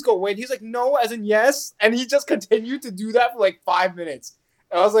 can you please go away? And he's like, no, as in yes. And he just continued to do that for like 5 minutes.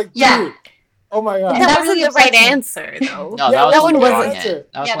 And I was like, dude. Yeah. Oh my god. And that wasn't really the right upset me. answer, though. No, Yeah, that that was one the wrong wasn't. answer.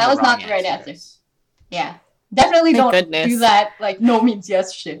 That was not the right answer. Yeah. Definitely Thank don't goodness. do that, like, no means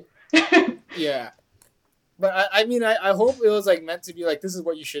yes shit. Yeah. But I mean, I hope it was like meant to be like, this is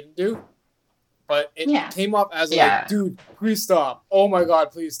what you shouldn't do. But it Yeah. came off as Yeah. like, dude, please stop. Oh my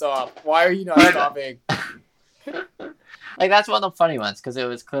god, please stop. Why are you not stopping? Like, that's one of the funny ones, because it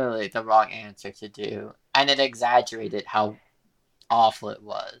was clearly the wrong answer to do. And it exaggerated how awful it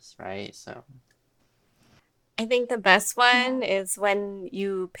was, right? So, I think the best one is when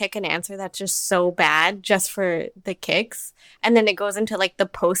you pick an answer that's just so bad just for the kicks. And then it goes into like the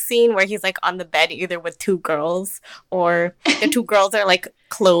post scene where he's like on the bed either with two girls or the two girls are like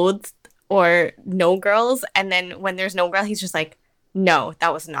clothed or no girls. And then when there's no girl, he's just like, no,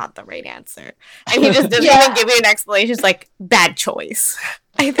 that was not the right answer. And he just doesn't Yeah. even give you an explanation. It's like, bad choice.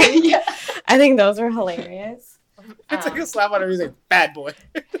 I think those are hilarious. It's like a slap on her. He's like, bad boy.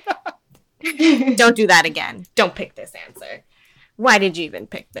 Don't do that again. Don't pick this answer. Why did you even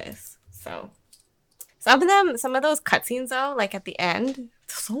pick this? So some of those cutscenes though, like at the end,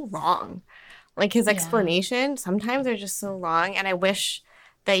 so long. Like his Yeah. explanation, sometimes they're just so long, and I wish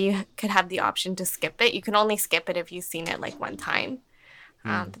that you could have the option to skip it. You can only skip it if you've seen it like one time.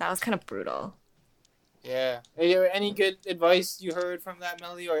 But that was kind of brutal. Yeah. Any good advice you heard from that,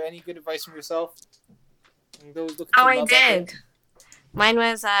 Melly, or any good advice from yourself? Those looking Oh, for I love out there? did. Mine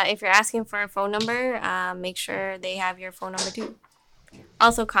was if you're asking for a phone number, make sure they have your phone number too.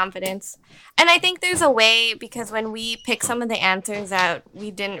 Also, confidence. And I think there's a way, because when we pick some of the answers that we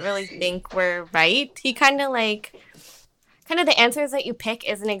didn't really think were right, he kind of the answers that you pick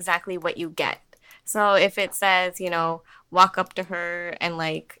isn't exactly what you get. So if it says, walk up to her and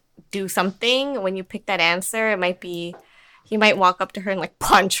like do something, when you pick that answer, it might be he might walk up to her and like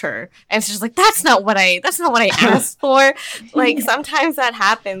punch her, and it's just like that's not what I asked for. Like sometimes that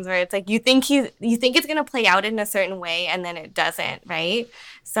happens where it's like you think it's gonna play out in a certain way and then it doesn't, right?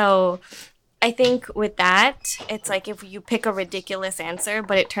 So I think with that, it's like if you pick a ridiculous answer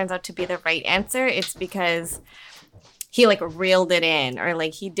but it turns out to be the right answer, it's because he like reeled it in, or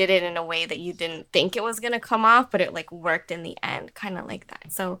like he did it in a way that you didn't think it was gonna come off, but it like worked in the end, kind of like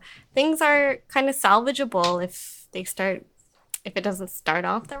that. So things are kind of salvageable if it doesn't start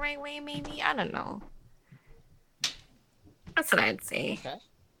off the right way, maybe. I don't know. That's what I'd say. Okay.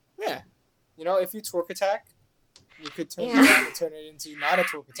 Yeah. If you twerk attack, you could turn it into not a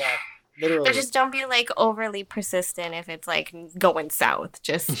twerk attack. Literally. But just don't be like overly persistent if it's like going south.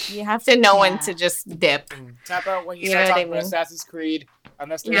 Just you have to know when to just dip. Tap out when you You start know what I talking about mean? Assassin's Creed.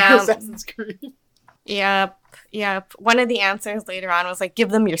 Unless they're Yeah. Assassin's Creed. Yep. One of the answers later on was like,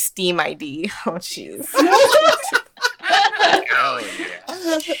 give them your Steam ID. Oh, jeez. Oh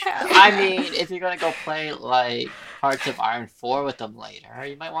yeah. I mean, if you're gonna go play like Hearts of Iron 4 with them later,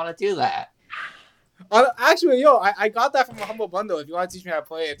 you might want to do that. Actually, I got that from a Humble Bundle. If you want to teach me how to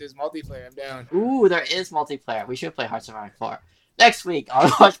play it, there's multiplayer. I'm down. Ooh, there is multiplayer. We should play Hearts of Iron 4 next week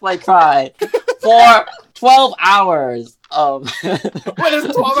on Watch Play Cry for 12 hours. What is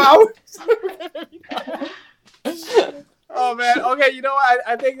 12 hours? Oh man. Okay, you know what?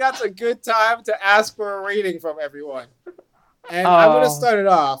 I think that's a good time to ask for a rating from everyone. And I'm gonna start it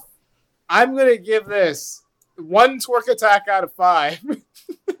off. I'm gonna give this 1 twerk attack out of 5.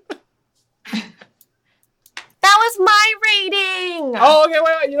 That was my rating. Oh, okay.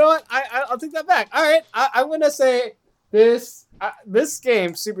 Wait. You know what? I'll take that back. All right. I'm gonna say this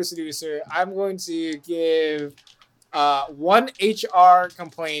game, Super Seducer. I'm going to give 1 HR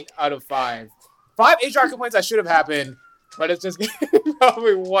complaint out of 5. 5 HR complaints that should have happened, but it's just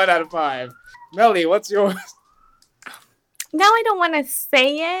probably 1 out of 5. Melly, what's yours? Now I don't want to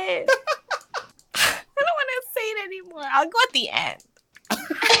say it. I don't want to say it anymore. I'll go at the end.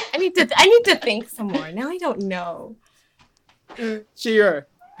 I need to think some more. Now I don't know. Cheer.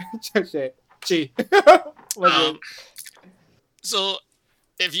 Chi. What's yours? So,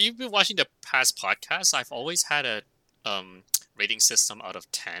 if you've been watching the past podcasts, I've always had a rating system out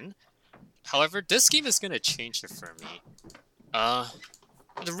of 10. However, this game is going to change it for me.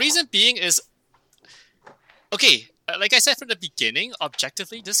 The reason being is, okay, like I said from the beginning,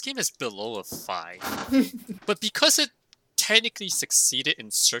 objectively, this game is below a 5. But because it technically succeeded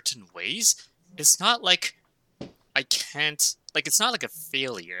in certain ways, it's not like I can't, like it's not like a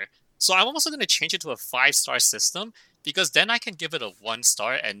failure. So I'm also going to change it to a 5-star system, because then I can give it a 1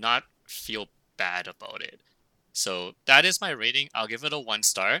 star and not feel bad about it. So that is my rating. I'll give it a 1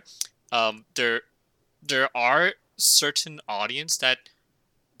 star. There are certain audience that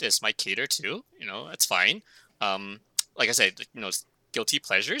this might cater to. That's fine. Like I said, guilty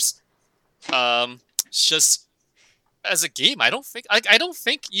pleasures. It's just as a game, I don't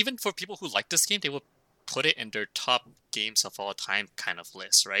think even for people who like this game, they would put it in their top games of all time kind of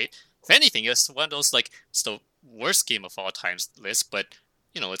list, right? if anything, it's one of those like it's the worst game of all times list, but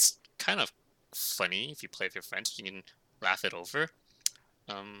it's kind of funny if you play with your friends. You can laugh it over.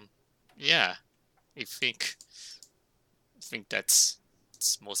 Yeah, I think that's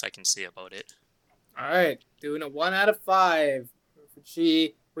most I can say about it. All right, doing a 1 out of 5 for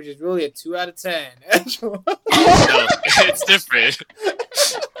Chi, which is really a 2 out of 10. No, it's different.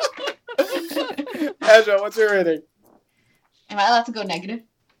 Angela, what's your rating? Am I allowed to go negative?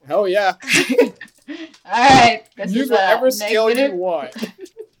 Hell yeah. Alright. Use whatever scale you want.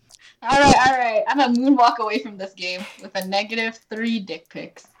 Alright. I'm a moonwalk away from this game with a -3 dick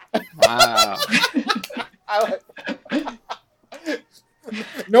pics. Wow.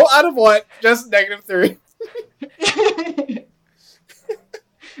 No out of what? Just -3.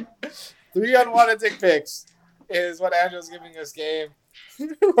 3 unwanted dick pics is what Angela's giving this game.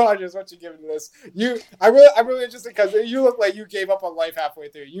 Rogers, what you giving this? I'm really interested because you look like you gave up on life halfway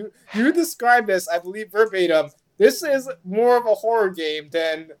through. You described this, I believe, verbatim. This is more of a horror game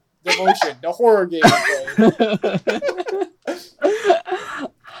than Devotion, the horror game.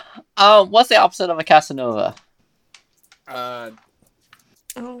 What's the opposite of a Casanova?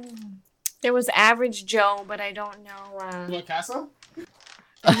 There was Average Joe, but I don't know. What, Casa?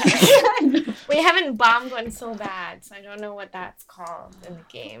 We haven't bombed one so bad, so I don't know what that's called in the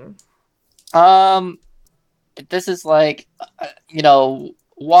game. This is like,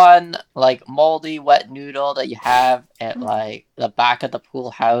 one like moldy wet noodle that you have at like the back of the pool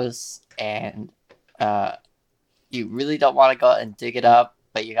house, and you really don't want to go out and dig it up,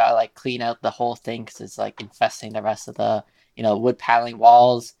 but you gotta like clean out the whole thing because it's like infesting the rest of the wood paneling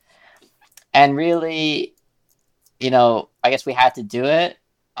walls, and really, I guess we had to do it.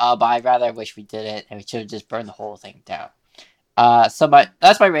 But I rather wish we did it, and we should have just burned the whole thing down. So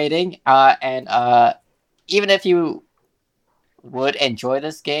that's my rating. And even if you would enjoy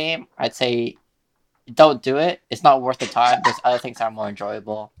this game, I'd say don't do it. It's not worth the time. There's other things that are more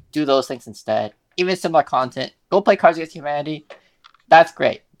enjoyable. Do those things instead. Even similar content. Go play Cards Against Humanity. That's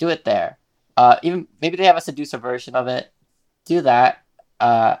great. Do it there. Even maybe they have a seducer version of it. Do that.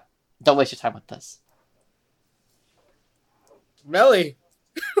 Don't waste your time with this. Melly,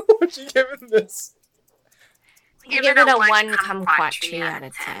 what you giving this? Give it a 1 kumquat out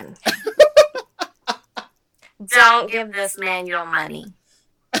of 10. Don't give this man your money.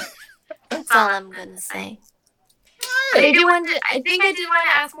 That's all I'm gonna say. But I think I do want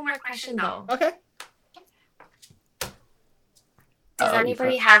to ask one more question though. Okay. Does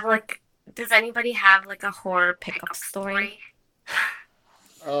anybody have like a horror pickup story?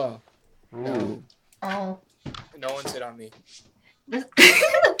 Oh. Ooh. Oh. No one's hit on me.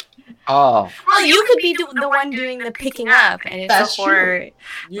 Oh. Well, you could be the one doing the picking up, and it's That's a horror,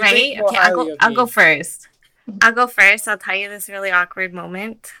 You right? think more Okay, highly of I'll me. go first. I'll tell you this really awkward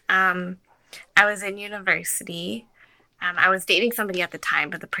moment. I was in university. I was dating somebody at the time,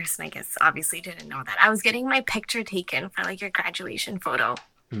 but the person, I guess, obviously didn't know that. I was getting my picture taken for like your graduation photo.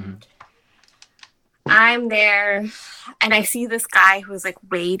 Mm-hmm. I'm there, and I see this guy who's like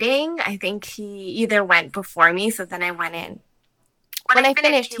waiting. I think he either went before me, so then I went in. When I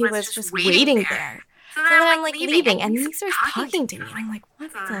finished, he was just waiting there. So then I'm like leaving, and he starts talking to me. I'm like,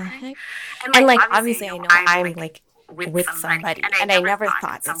 what the heck? And like, obviously, I know I'm like with somebody, and I never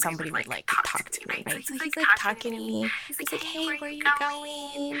thought that somebody would like talk to me, right? So he's like talking to me. He's like, hey, where are you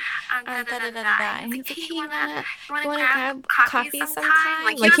going? Da da da da. And he's like, hey, you wanna grab coffee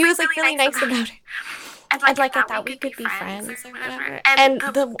sometime? Like he was like really nice about it. And like I thought we could be friends or whatever. And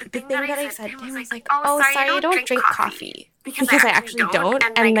the thing that I said to him was like, oh, sorry, I don't drink coffee. Because I actually don't.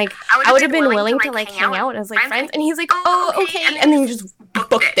 And like I would have been willing to like hang out as like friends. And he's like, oh, okay. And then he just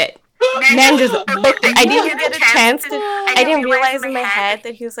booked it. Man just booked it. I didn't even get a chance to. I didn't realize in my head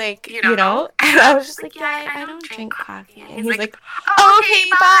that he was like, And I was just like, yeah, I don't drink coffee. And he's like, oh, okay,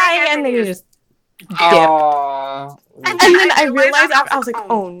 bye. And then he just dipped. Aww. And then I realized after, I was like,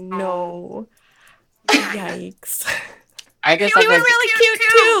 oh no. Yikes. I guess He was that's really cute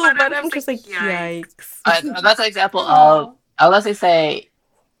too, but I'm just like, yikes. that's an example of, unless they say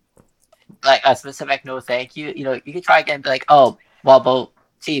like a specific no thank you, you can try again and be like, oh, well, about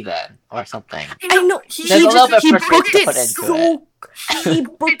tea then, or something. I know, he There's a little bit of booked frustration it put into he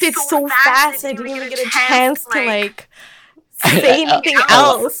booked it so fast I didn't even get a chance to like say anything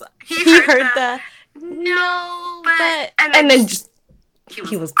else. He heard the no, but and then just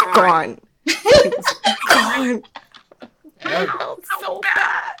he was gone. He was gone. I felt so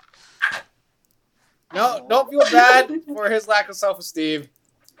bad. No, don't feel bad for his lack of self-esteem.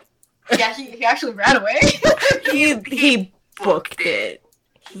 Yeah, he actually ran away. He booked it.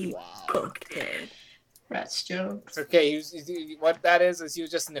 He booked it. Rats jokes. It's okay. What that is he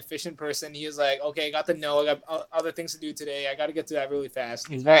was just an efficient person. He was like, okay, I got to know. I got other things to do today. I got to get to that really fast.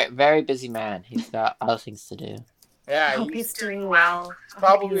 He's very, very busy man. He's got other things to do. Yeah, I hope he's he's doing well.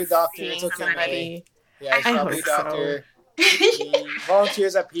 probably He's a doctor. It's seeing okay. somebody. Yeah, he's I probably a hope so. doctor. He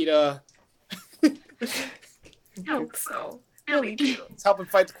volunteers at PETA. I hope so. Really do. He's helping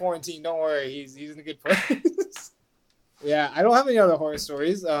fight the quarantine. Don't worry, he's in a good place. Yeah, I don't have any other horror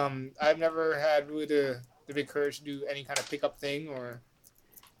stories. I've never had really the big courage to do any kind of pickup thing, or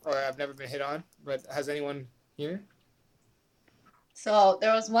I've never been hit on. But has anyone here? So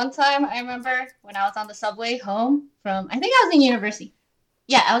there was one time I remember when I was on the subway home from, I think I was in university.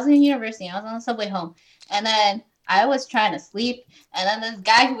 Yeah, I was in university. I was on the subway home. And then I was trying to sleep. And then this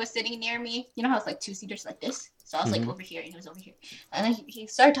guy who was sitting near me, you know how it's like two-seaters like this? So I was like over here and he was over here. And then he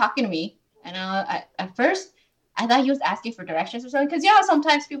started talking to me. And at first, I thought he was asking for directions or something. Because, you know,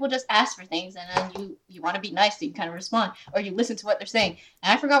 sometimes people just ask for things and then you want to be nice, so you kind of respond. Or you listen to what they're saying.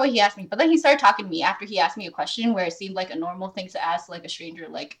 And I forgot what he asked me. But then he started talking to me after he asked me a question where it seemed like a normal thing to ask like a stranger.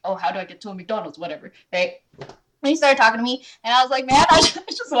 Like, oh, how do I get to a McDonald's? Whatever, right? And he started talking to me. And I was like, man, I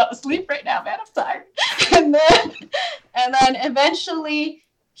just want to sleep right now, man. I'm tired. and then eventually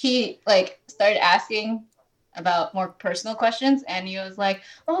he like started asking about more personal questions, and he was like,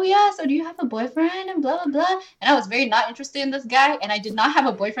 oh yeah, so do you have a boyfriend and blah blah blah. And I was very not interested in this guy, and I did not have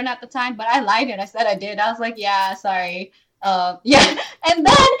a boyfriend at the time, but I lied and I said I did. I was like, yeah, sorry. Yeah. And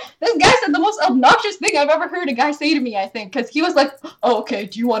then this guy said the most obnoxious thing I've ever heard a guy say to me, I think, because he was like, oh, okay,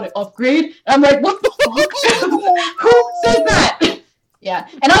 do you want to upgrade? And I'm like, what the fuck? Who said that? Yeah.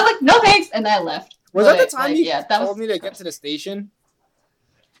 And I was like, no thanks, and I left. Was But, that the time like, you yeah, that told was me to get to the station?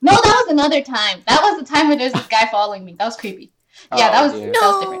 No, that was another time. That was the time where there's this guy following me. That was creepy. Yeah, that was dear. that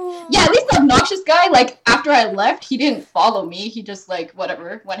was different. Yeah, at least the obnoxious guy, like, after I left, he didn't follow me. He just, like,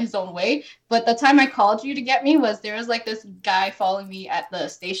 whatever, went his own way. But the time I called you to get me was there was, like, this guy following me at the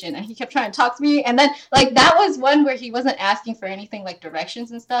station, and he kept trying to talk to me. And then, like, that was one where he wasn't asking for anything, like,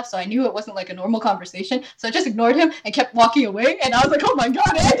 directions and stuff, so I knew it wasn't, like, a normal conversation. So I just ignored him and kept walking away, and I was like, oh my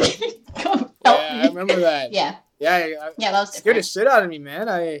god, Andy! Come help Yeah, me. I remember that. Yeah, Yeah, that was scared the different. shit out of me, man.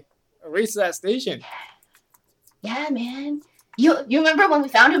 I raced to that station. Yeah, man. You remember when we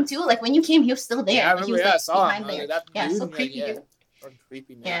found him too? Like when you came, he was still there. Yeah, I Like, he remember. was, Yeah, I like, saw behind him. there. That Yeah, dude, so like, creepy, yeah. dude. Fucking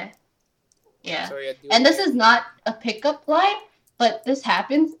creepy, man. Yeah, yeah. Sorry, I do And this it. is not a pickup line, but this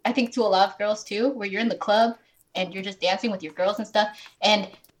happens, I think, to a lot of girls too, where you're in the club and you're just dancing with your girls and stuff, and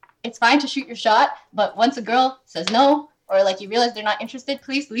it's fine to shoot your shot, but once a girl says no, or like you realize they're not interested,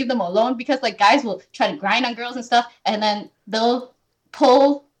 please leave them alone, because like guys will try to grind on girls and stuff, and then they'll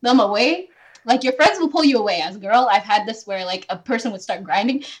pull them away. Like your friends will pull you away as a girl. I've had this where like a person would start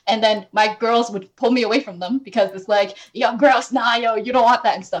grinding, and then my girls would pull me away from them because it's like, yo, gross, nah, yo, you don't want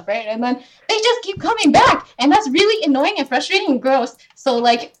that and stuff, right? And then they just keep coming back, and that's really annoying and frustrating and gross. So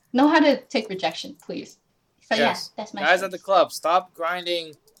like, know how to take rejection, please. So Yes. yeah, that's my Guys at the club, stop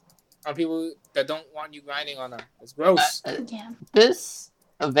grinding on people that don't want you grinding on them. It's gross. Yeah. This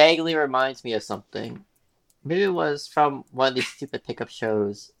vaguely reminds me of something. Maybe it was from one of these stupid pickup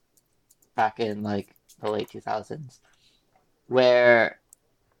shows back in like the late 2000s, where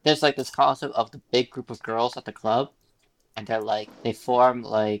there's like this concept of the big group of girls at the club, and they form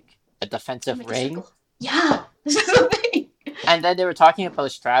like a defensive Make a ring, circle. Yeah, this is the thing. and then they were talking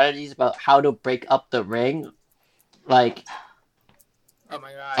about strategies about how to break up the ring, like Oh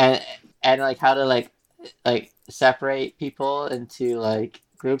my god. and like how to like separate people into like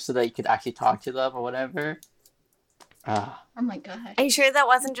groups so that you could actually talk to them or whatever. Oh my god. Are you sure that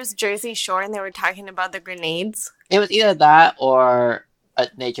wasn't just Jersey Shore and they were talking about the grenades? It was either that or a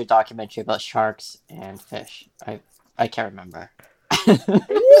nature documentary about sharks and fish. I can't remember.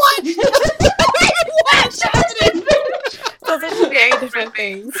 What? Those are two very different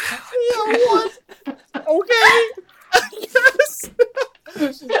things. Yeah, what? Okay. Yes.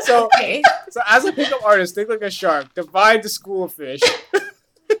 So, Okay. so as a pickup artist, think like a shark. Divide the school of fish.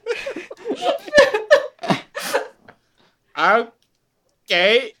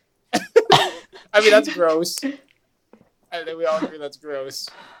 Okay. I mean, that's gross. I think we all agree that's gross.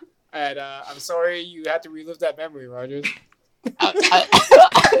 And I'm sorry you had to relive that memory, Rogers.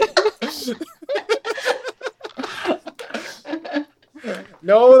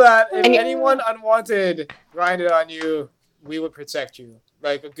 Know that if And you- anyone unwanted grinded on you, we would protect you.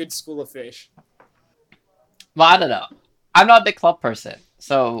 Like a good school of fish. Well, I don't know. I'm not a big club person,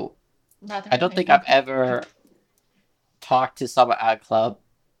 so Neither I don't am think I've ever talked to someone at a club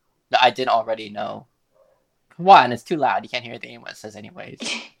that I didn't already know. One, it's too loud. You can't hear anything anyone says anyways.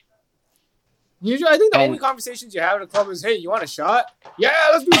 Usually, I think the And- only conversations you have at a club is, "Hey, you want a shot? Yeah,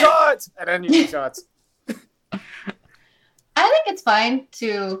 let's do shots!" And then you do shots. it's fine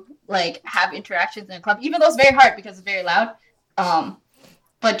to like have interactions in a club, even though it's very hard because it's very loud.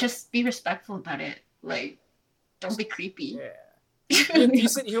 But just be respectful about it. Like, don't be creepy. Yeah. Be a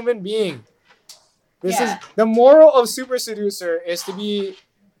decent human being. This Yeah. is the moral of Super Seducer is to be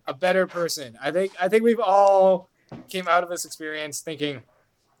a better person. I think we've all came out of this experience thinking,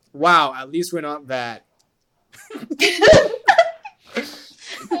 wow, at least we're not that.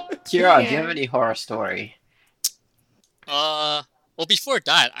 Kira, do you have any horror story? Well, before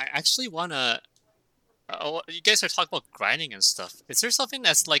that, I actually wanna. You guys are talking about grinding and stuff. Is there something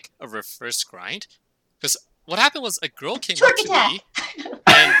that's like a reverse grind? Because what happened was a girl came up to me,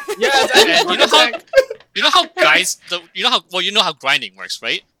 and Yes, and you know how guys, you know how grinding works,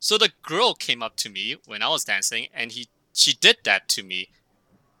 right? So the girl came up to me when I was dancing, and she did that to me,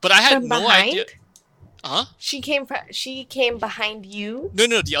 but I had From no behind? idea. Huh? She came behind you.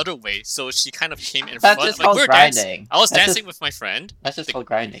 No, the other way. So she kind of came in That's front. just Like called we were grinding. dancing. I was That's dancing with my friend. That's just called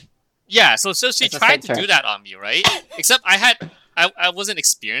grinding. Yeah, so she It's the tried to same do term. that on me, right? Except I wasn't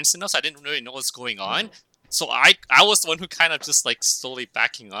experienced enough, so I didn't really know what's going on. So I was the one who kind of just like slowly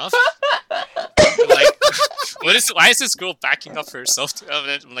backing off. Like, why is this girl backing up herself?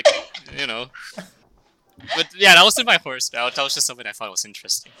 I'm like, you know. But yeah, that wasn't my horror story. That was just something I thought was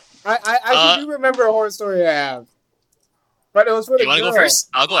interesting. I do remember a horror story I have. But it was for the You want to girl. go first?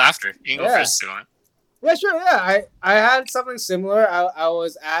 I'll go after. You can go Yeah. first if you want. Yeah, sure. Yeah, I had something similar. I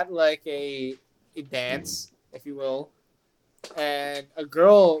was at like a dance, if you will, and a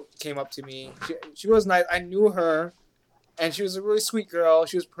girl came up to me. She was nice. I knew her, and she was a really sweet girl.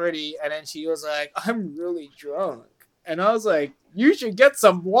 She was pretty, and then she was like, "I'm really drunk," and I was like, "You should get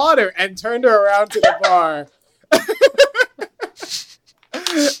some water," and turned her around to the bar,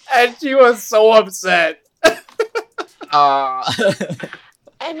 and she was so upset.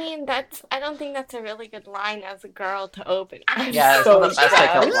 I mean, I don't think that's a really good line as a girl to open. I'm Yeah, it's so not the best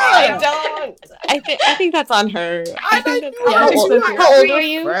pickup drunk. line. I don't. I think that's on her. I think that's Yeah, on I think so her. too. How old were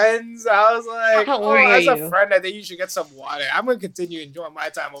you? Friends, I was like, How old oh, were as a you? friend, I think you should get some water. I'm gonna continue enjoying my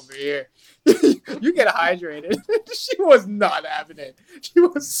time over here. You get hydrated. She was not having it. She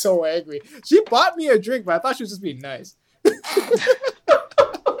was so angry. She bought me a drink, but I thought she was just being nice.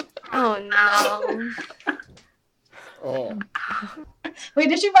 Oh no. Oh, Wait,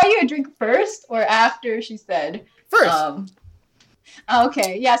 did she buy you a drink first or after she said? first.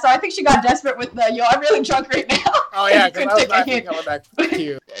 Okay, yeah. So I think she got desperate with the "yo, I'm really drunk right now." Oh yeah, You because couldn't I was take a laughing hint. coming back. Fuck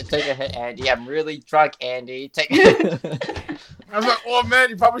you. Take a hit, Andy. I'm really drunk, Andy. Take. I was like, oh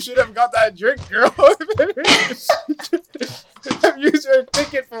man, you probably should have got that drink, girl. Use your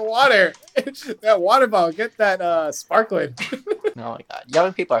ticket for water. That water bottle, get that sparkling. Oh my god,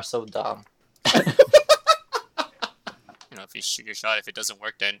 young people are so dumb. You know, if you shoot your shot, if it doesn't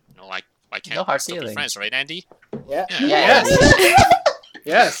work, then you know, like why can't No hard we still be feelings. friends, right, Andy? Yeah. Yeah. Yes.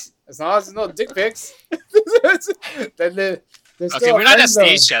 Yes. As long as there's no dick pics, then there's Okay, still we're a not friend at zone.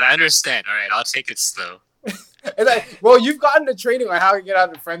 stage yet. I understand. All right, I'll take it slow. And like, well, you've gotten the training on how to get out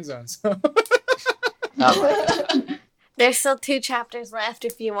of the friend zone. So. There's still 2 chapters left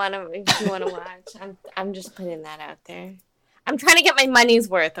if you wanna watch. I'm just putting that out there. I'm trying to get my money's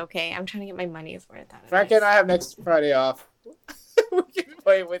worth, okay? I'm trying to get my money's worth out of Frank this. and I have next Friday off. We can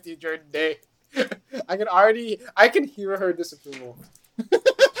play with you during the day. I can hear her disapproval.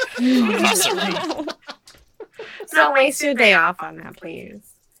 Don't waste your day off on that, please.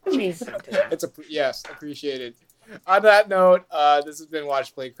 Please don't do that. Yes, appreciated. On that note, this has been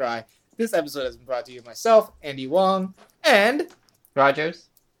Watch Play Cry. This episode has been brought to you by myself, Andy Wong, and Rogers.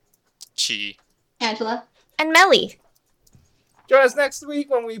 Chi. Angela. And Melly. join us next week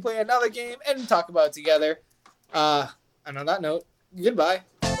when we play another game and talk about it together. And on that note, goodbye.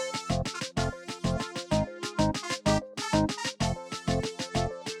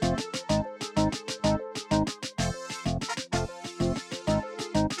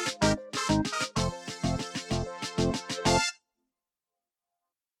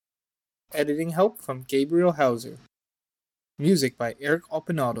 Editing help from Gabriel Hauser. Music by Eric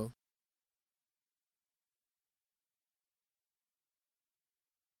Alpinato.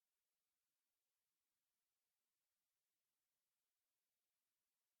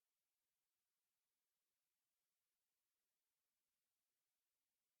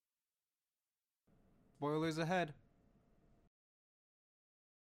 Spoilers ahead.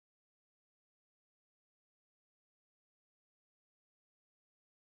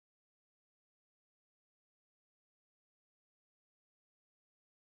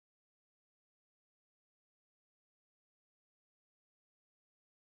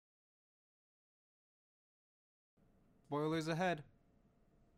 Spoilers ahead.